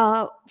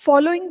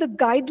following the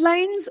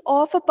guidelines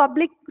of a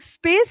public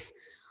space,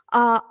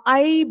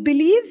 I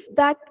believe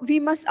that we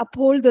must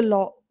uphold the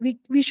law.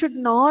 We should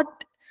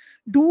not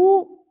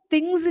do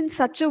things in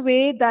such a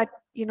way that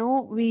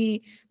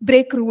we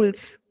break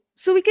rules.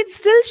 So we can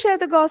still share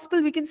the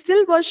gospel, we can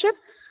still worship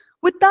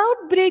without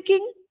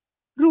breaking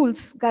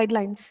rules,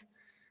 guidelines.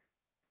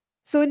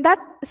 So in that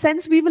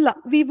sense, we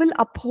will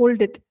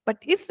uphold it. But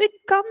if it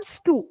comes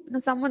to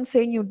someone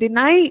saying you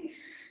deny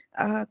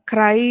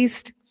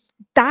Christ,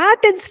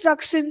 that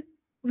instruction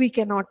we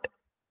cannot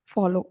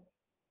follow.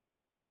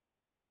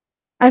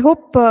 I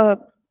hope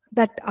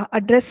that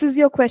addresses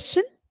your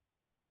question.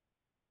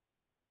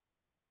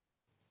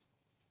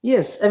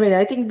 Yes, I mean,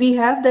 I think we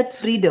have that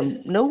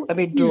freedom, no? I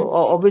mean, to Hmm.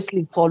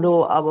 obviously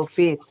follow our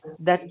faith.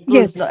 That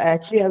was no, Yes.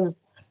 actually,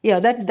 yeah,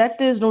 that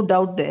there is no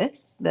doubt there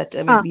that, I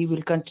mean, Ah. we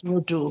will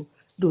continue to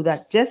do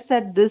that. Just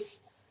that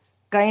this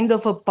kind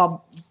of a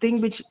pub thing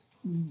which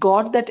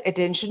got that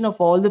attention of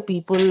all the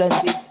people,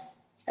 and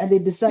they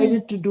Hmm.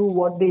 decided to do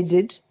what they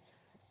did,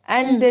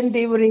 and Hmm. then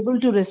they were able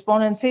to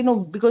respond and say no,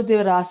 because they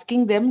were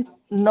asking them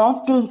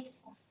not to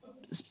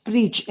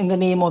preach in the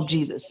name of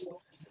Jesus.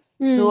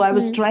 Hmm. So I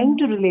was Hmm. trying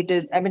to relate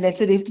it. I mean, I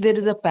said if there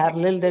is a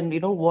parallel, then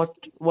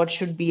what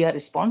should be our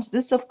response?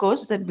 This, of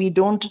course, that we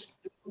don't.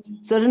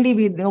 Certainly,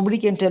 we nobody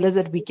can tell us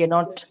that we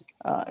cannot.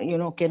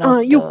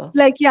 Cannot. You,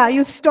 like, yeah,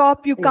 you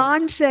stop, you Yeah,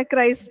 can't share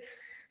Christ.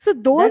 So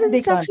those that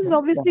they can't. instructions Yeah.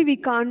 obviously we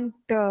can't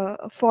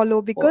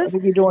follow, because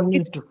We don't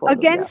need to it's follow. Yeah.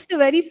 against the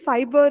very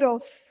fiber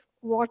of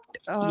what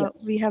Yeah.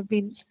 we have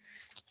been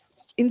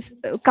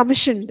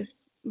commissioned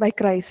by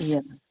Christ.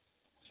 Yeah.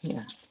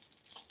 Yeah.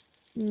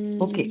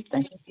 Okay. Mm.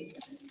 Thank you.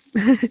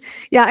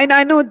 Yeah, and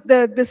I know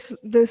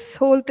this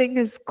whole thing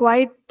is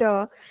quite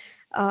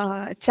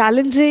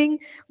challenging,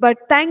 but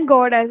thank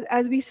God,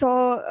 as we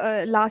saw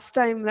last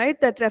time,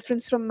 right? That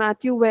reference from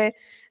Matthew where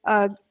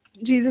uh,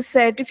 Jesus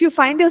said, "If you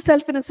find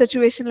yourself in a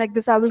situation like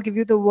this, I will give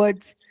you the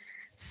words."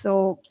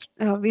 So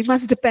we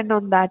must depend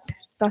on that.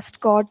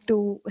 Trust God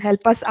to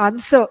help us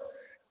answer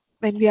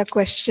when we are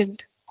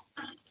questioned.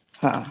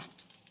 Huh.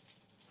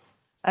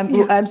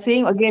 Yeah. I'm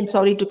saying again.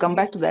 Sorry to come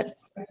back to that.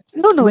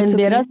 No, no, it's When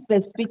there okay. are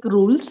specific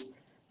rules,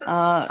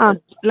 uh, Ah.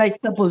 like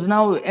suppose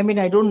now, I mean,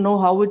 I don't know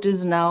how it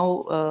is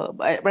now,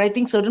 but I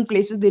think certain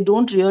places they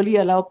don't really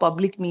allow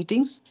public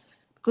meetings,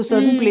 because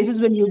certain Mm. places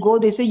when you go,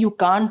 they say you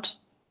can't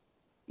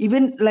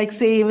Even like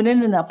say, even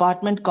in an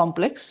apartment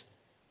complex,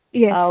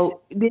 Yes.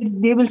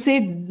 they will say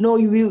no,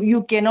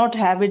 you cannot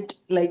have it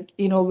like,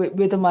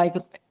 with a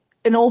micro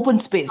in open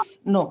space.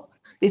 No,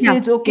 they say Yeah.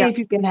 it's okay Yeah. if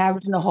you can have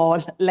it in a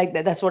hall like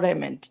that. That's what I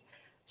meant.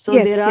 So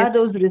there Yes. are Yes.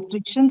 those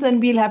restrictions, and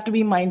we'll have to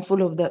be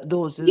mindful of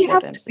those, is We what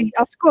have I'm to be, saying.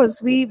 of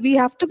course, we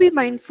have to be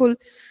mindful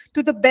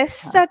to the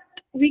best that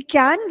we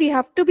can. We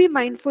have to be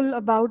mindful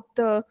about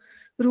the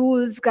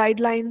rules,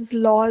 guidelines,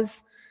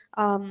 laws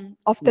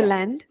of the Yeah.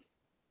 land.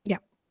 Yeah,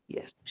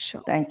 Yes.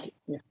 sure. Thank you.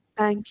 Yeah.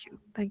 Thank you.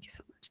 Thank you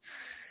so much.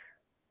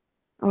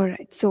 All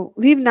right. So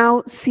we've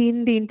now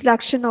seen the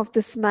introduction of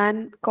this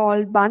man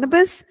called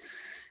Barnabas,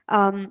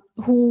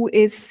 who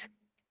is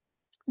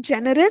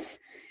generous.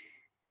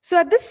 So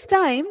at this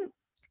time,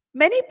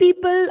 many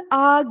people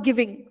are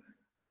giving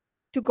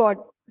to God.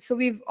 So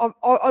we've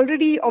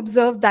already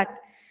observed that.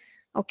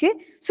 Okay.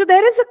 So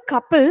there is a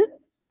couple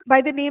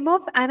by the name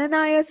of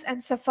Ananias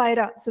and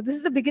Sapphira. So this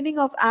is the beginning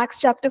of Acts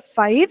chapter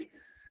 5,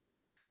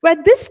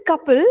 where this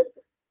couple,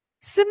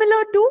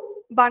 similar to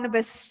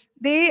Barnabas,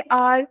 they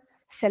are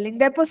selling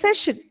their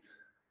possession.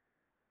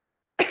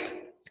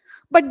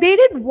 But they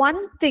did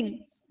one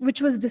thing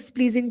which was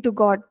displeasing to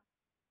God.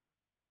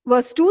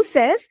 Verse 2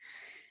 says,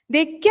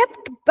 they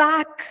kept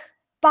back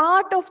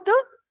part of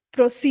the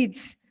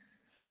proceeds.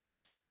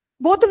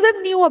 Both of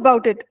them knew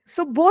about it.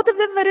 So both of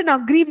them were in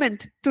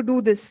agreement to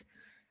do this,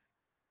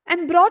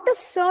 and brought a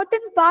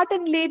certain part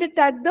and laid it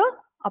at the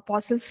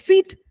apostles'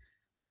 feet.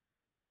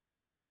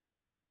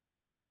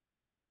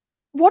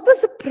 What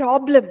was the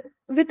problem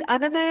with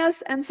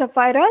Ananias and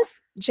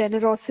Sapphira's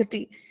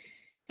generosity?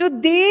 You know,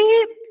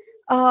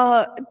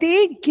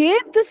 they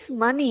gave this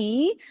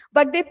money,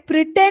 but they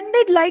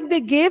pretended like they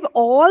gave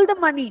all the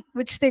money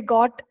which they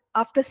got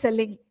after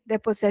selling their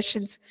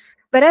possessions.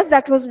 Whereas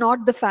that was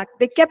not the fact.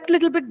 They kept a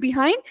little bit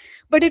behind,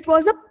 but it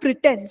was a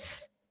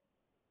pretense.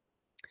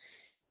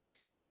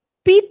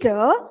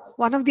 Peter,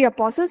 one of the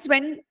apostles,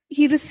 when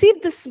he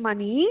received this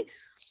money,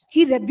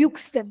 he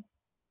rebukes them.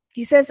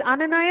 He says,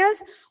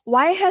 Ananias,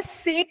 why has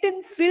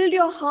Satan filled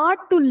your heart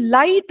to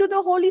lie to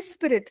the Holy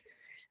Spirit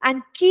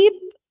and keep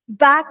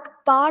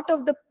back part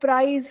of the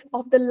price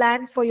of the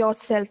land for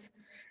yourself?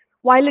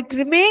 While it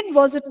remained,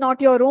 was it not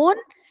your own?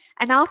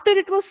 And after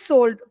it was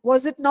sold,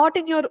 was it not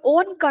in your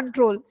own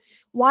control?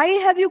 Why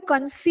have you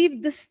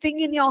conceived this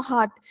thing in your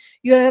heart?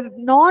 You have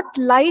not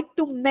lied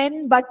to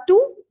men but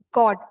to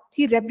God.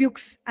 He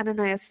rebukes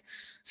Ananias.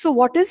 So,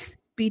 what is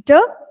Peter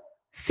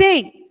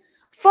saying?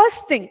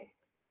 First thing,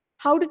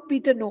 how did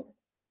Peter know?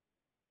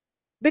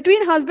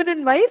 Between husband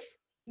and wife,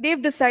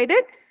 they've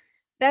decided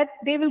that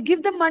they will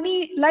give the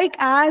money like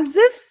as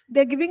if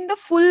they're giving the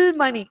full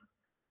money.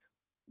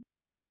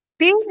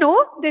 They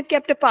know they've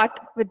kept a part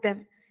with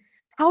them.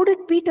 How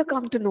did Peter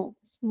come to know?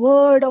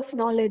 Word of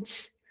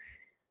knowledge,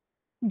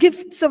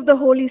 gifts of the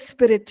Holy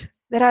Spirit.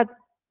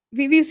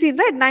 We've seen,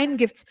 right? 9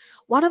 gifts.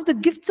 One of the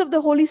gifts of the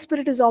Holy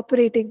Spirit is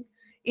operating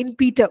in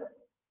Peter.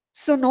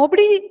 So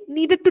nobody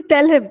needed to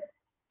tell him.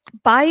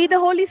 By the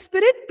Holy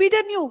Spirit,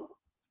 Peter knew,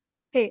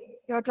 hey,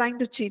 you're trying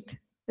to cheat.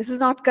 This is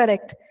not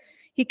correct.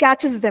 He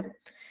catches them.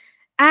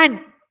 And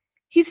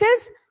he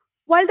says,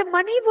 while the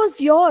money was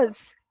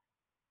yours,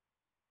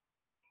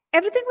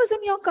 everything was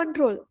in your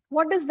control.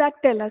 What does that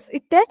tell us?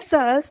 It tells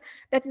us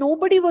that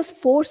nobody was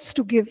forced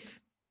to give.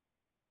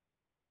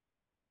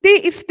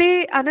 If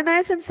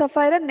Ananias and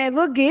Sapphira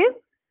never gave,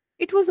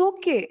 it was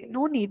okay.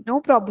 No need,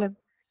 no problem.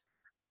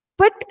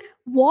 But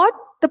what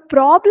the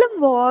problem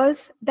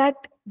was that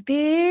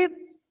they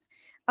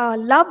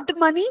loved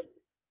money.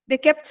 They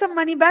kept some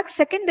money back.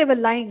 Second, they were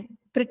lying,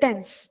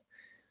 pretense,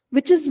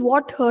 which is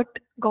what hurt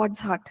God's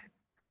heart.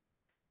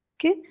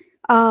 Okay.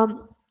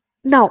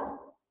 Now,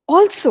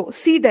 also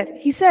see that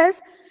he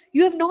says,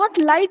 you have not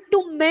lied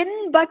to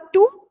men but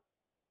to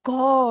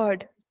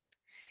God.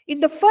 In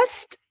the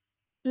first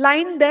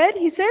line there,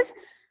 he says,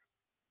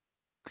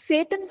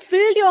 Satan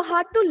filled your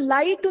heart to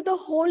lie to the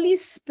Holy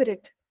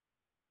Spirit.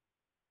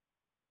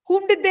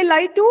 Whom did they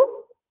lie to?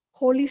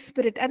 Holy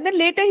Spirit. And then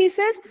later he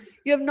says,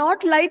 you have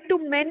not lied to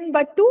men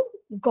but to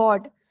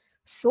God.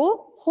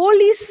 So,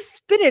 Holy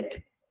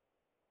Spirit,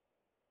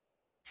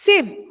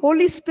 same,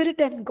 Holy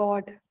Spirit and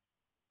God.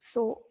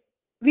 So,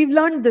 we've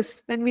learned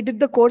this when we did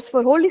the course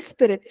for Holy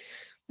Spirit.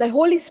 That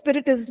Holy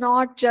Spirit is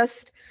not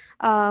just,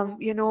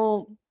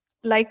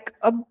 like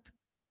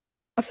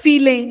a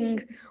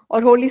feeling,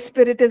 or Holy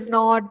Spirit is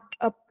not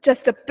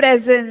just a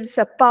presence,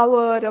 a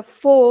power, a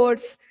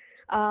force.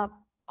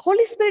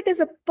 Holy Spirit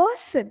is a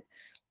person,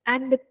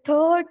 and the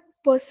third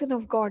person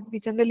of God. We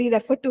generally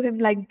refer to him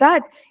like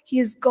that. He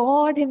is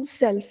God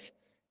himself.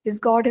 He is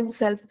God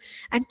himself.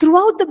 And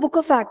throughout the book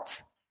of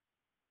Acts,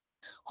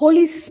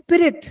 Holy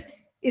Spirit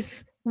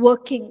is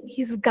working.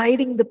 He's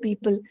guiding the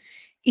people.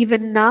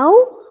 Even now,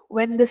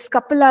 when this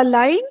couple are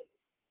lying,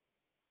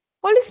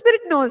 Holy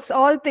Spirit knows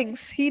all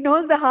things. He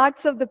knows the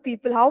hearts of the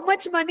people. How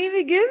much money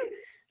we give,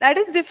 that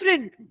is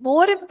different.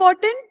 More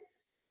important,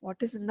 what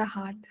is in the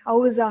heart?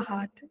 How is our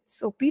heart?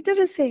 So Peter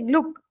is saying,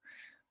 look,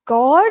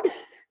 God,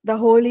 the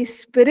Holy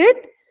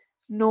Spirit,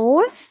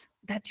 knows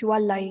that you are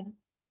lying.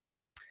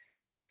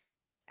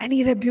 and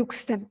he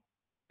rebukes them.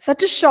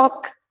 Such a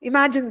shock.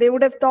 Imagine, they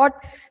would have thought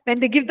when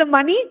they give the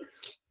money,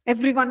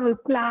 everyone will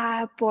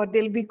clap or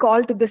they'll be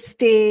called to the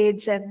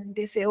stage and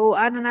they say, oh,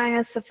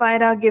 Ananias,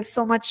 Sapphira gave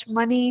so much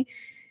money.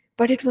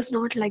 But it was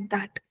not like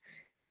that.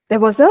 There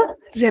was a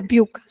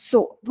rebuke.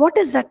 So what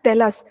does that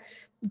tell us?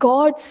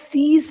 God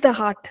sees the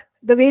heart.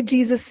 The way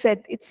Jesus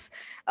said, it's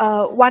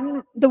the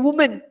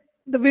woman,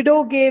 the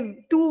widow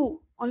gave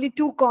only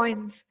two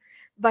coins,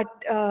 but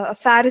a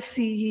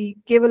Pharisee, he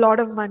gave a lot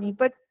of money.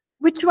 But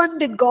which one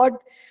did God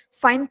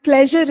find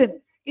pleasure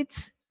in?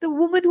 It's the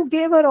woman who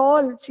gave her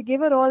all. She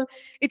gave her all.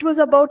 It was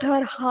about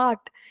her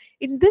heart.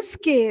 In this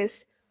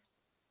case,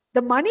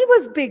 the money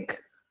was big,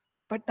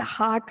 but the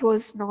heart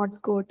was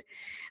not good.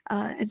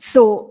 And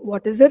so,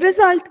 what is the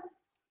result?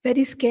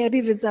 Very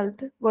scary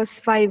result. Verse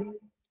 5.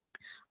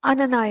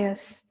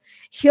 Ananias,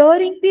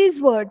 hearing these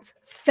words,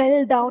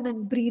 fell down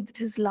and breathed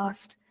his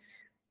last.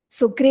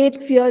 So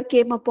great fear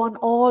came upon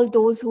all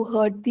those who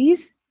heard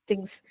these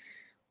things.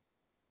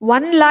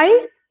 One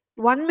lie,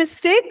 one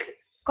mistake,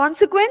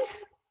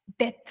 consequence,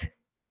 death.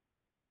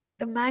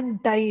 The man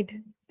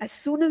died as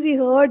soon as he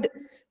heard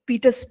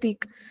Peter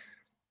speak.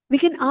 We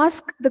can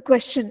ask the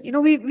question,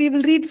 we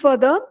will read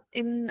further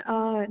in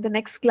the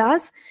next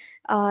class.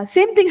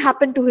 Same thing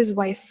happened to his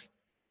wife.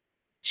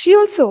 She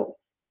also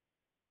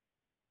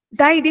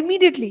died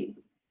immediately.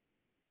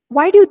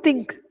 Why do you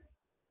think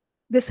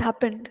this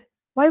happened?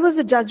 Why was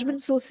the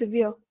judgment so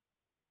severe?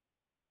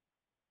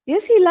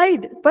 Yes, he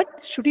lied, but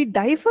should he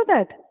die for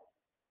that?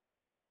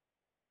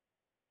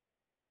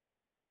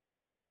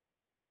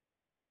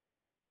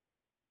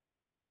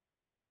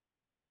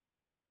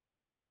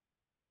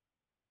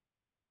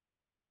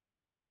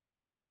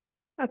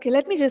 Okay,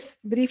 let me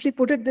just briefly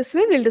put it this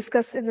way. We'll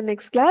discuss in the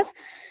next class.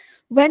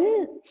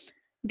 When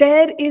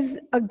there is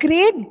a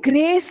great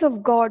grace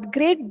of God,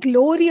 great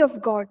glory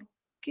of God,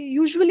 okay,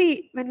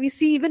 usually when we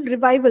see even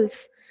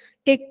revivals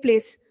take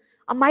place,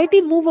 a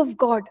mighty move of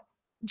God,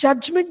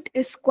 judgment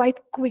is quite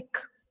quick.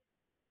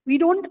 We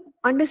don't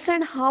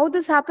understand how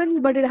this happens,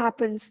 but it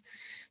happens.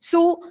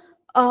 So,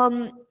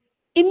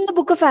 in the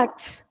book of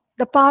Acts,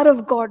 the power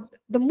of God,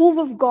 the move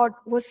of God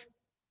was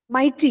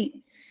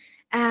mighty.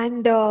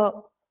 And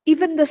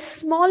even the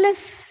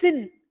smallest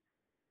sin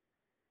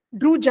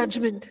drew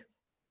judgment.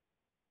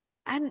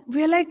 And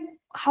we're like,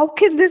 how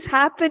can this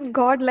happen,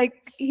 God?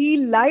 Like, he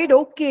lied,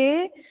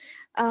 okay.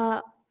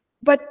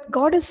 But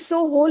God is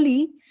so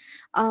holy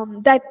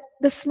that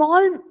the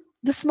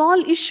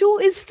small issue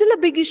is still a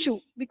big issue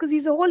because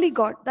he's a holy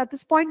God. That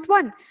is point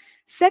one.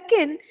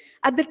 Second,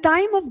 at the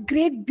time of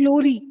great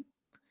glory,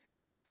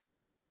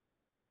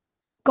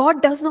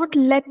 God does not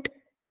let,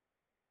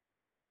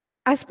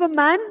 as per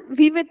man,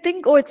 we may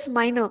think, oh, it's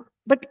minor.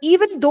 But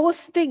even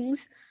those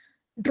things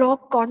draw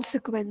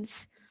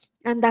consequence.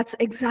 And that's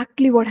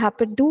exactly what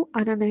happened to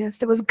Ananias.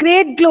 There was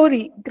great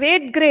glory,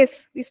 great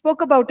grace. We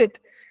spoke about it.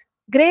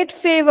 Great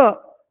favor.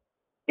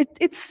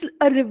 It's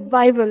a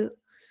revival,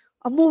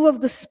 a move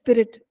of the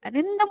Spirit. And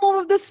in the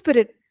move of the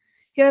Spirit,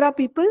 here are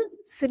people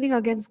sinning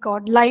against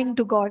God, lying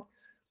to God.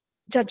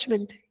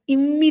 Judgment.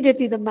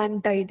 Immediately the man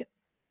died.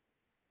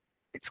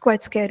 It's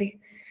quite scary.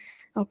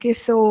 Okay,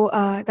 so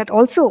that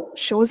also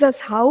shows us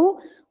how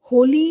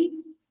holy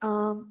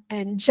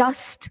and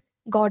just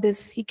God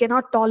is. He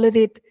cannot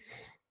tolerate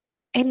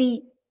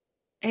any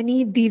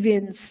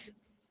deviance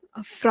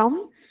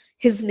from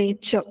his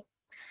nature.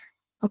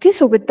 Okay,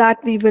 so with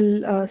that, we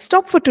will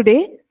stop for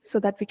today so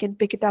that we can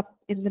pick it up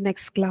in the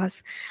next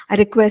class. I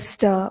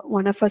request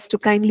one of us to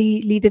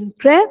kindly lead in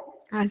prayer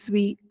as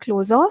we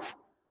close off.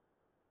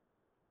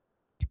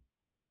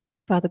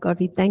 Father God,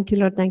 we thank you,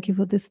 Lord. Thank you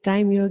for this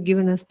time you have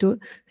given us to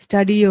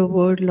study your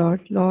word,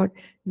 Lord. Lord,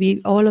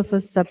 we all of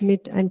us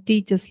submit and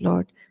teach us,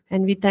 Lord.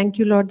 And we thank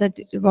you, Lord, that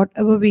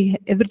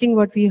everything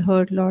what we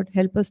heard, Lord,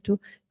 help us to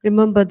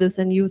remember this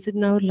and use it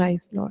in our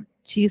life, Lord. In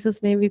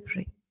Jesus' name we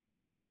pray.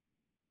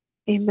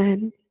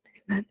 Amen.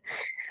 Amen.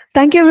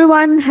 Thank you,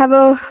 everyone. Have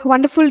a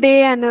wonderful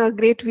day and a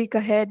great week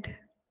ahead.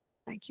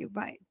 Thank you.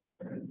 Bye.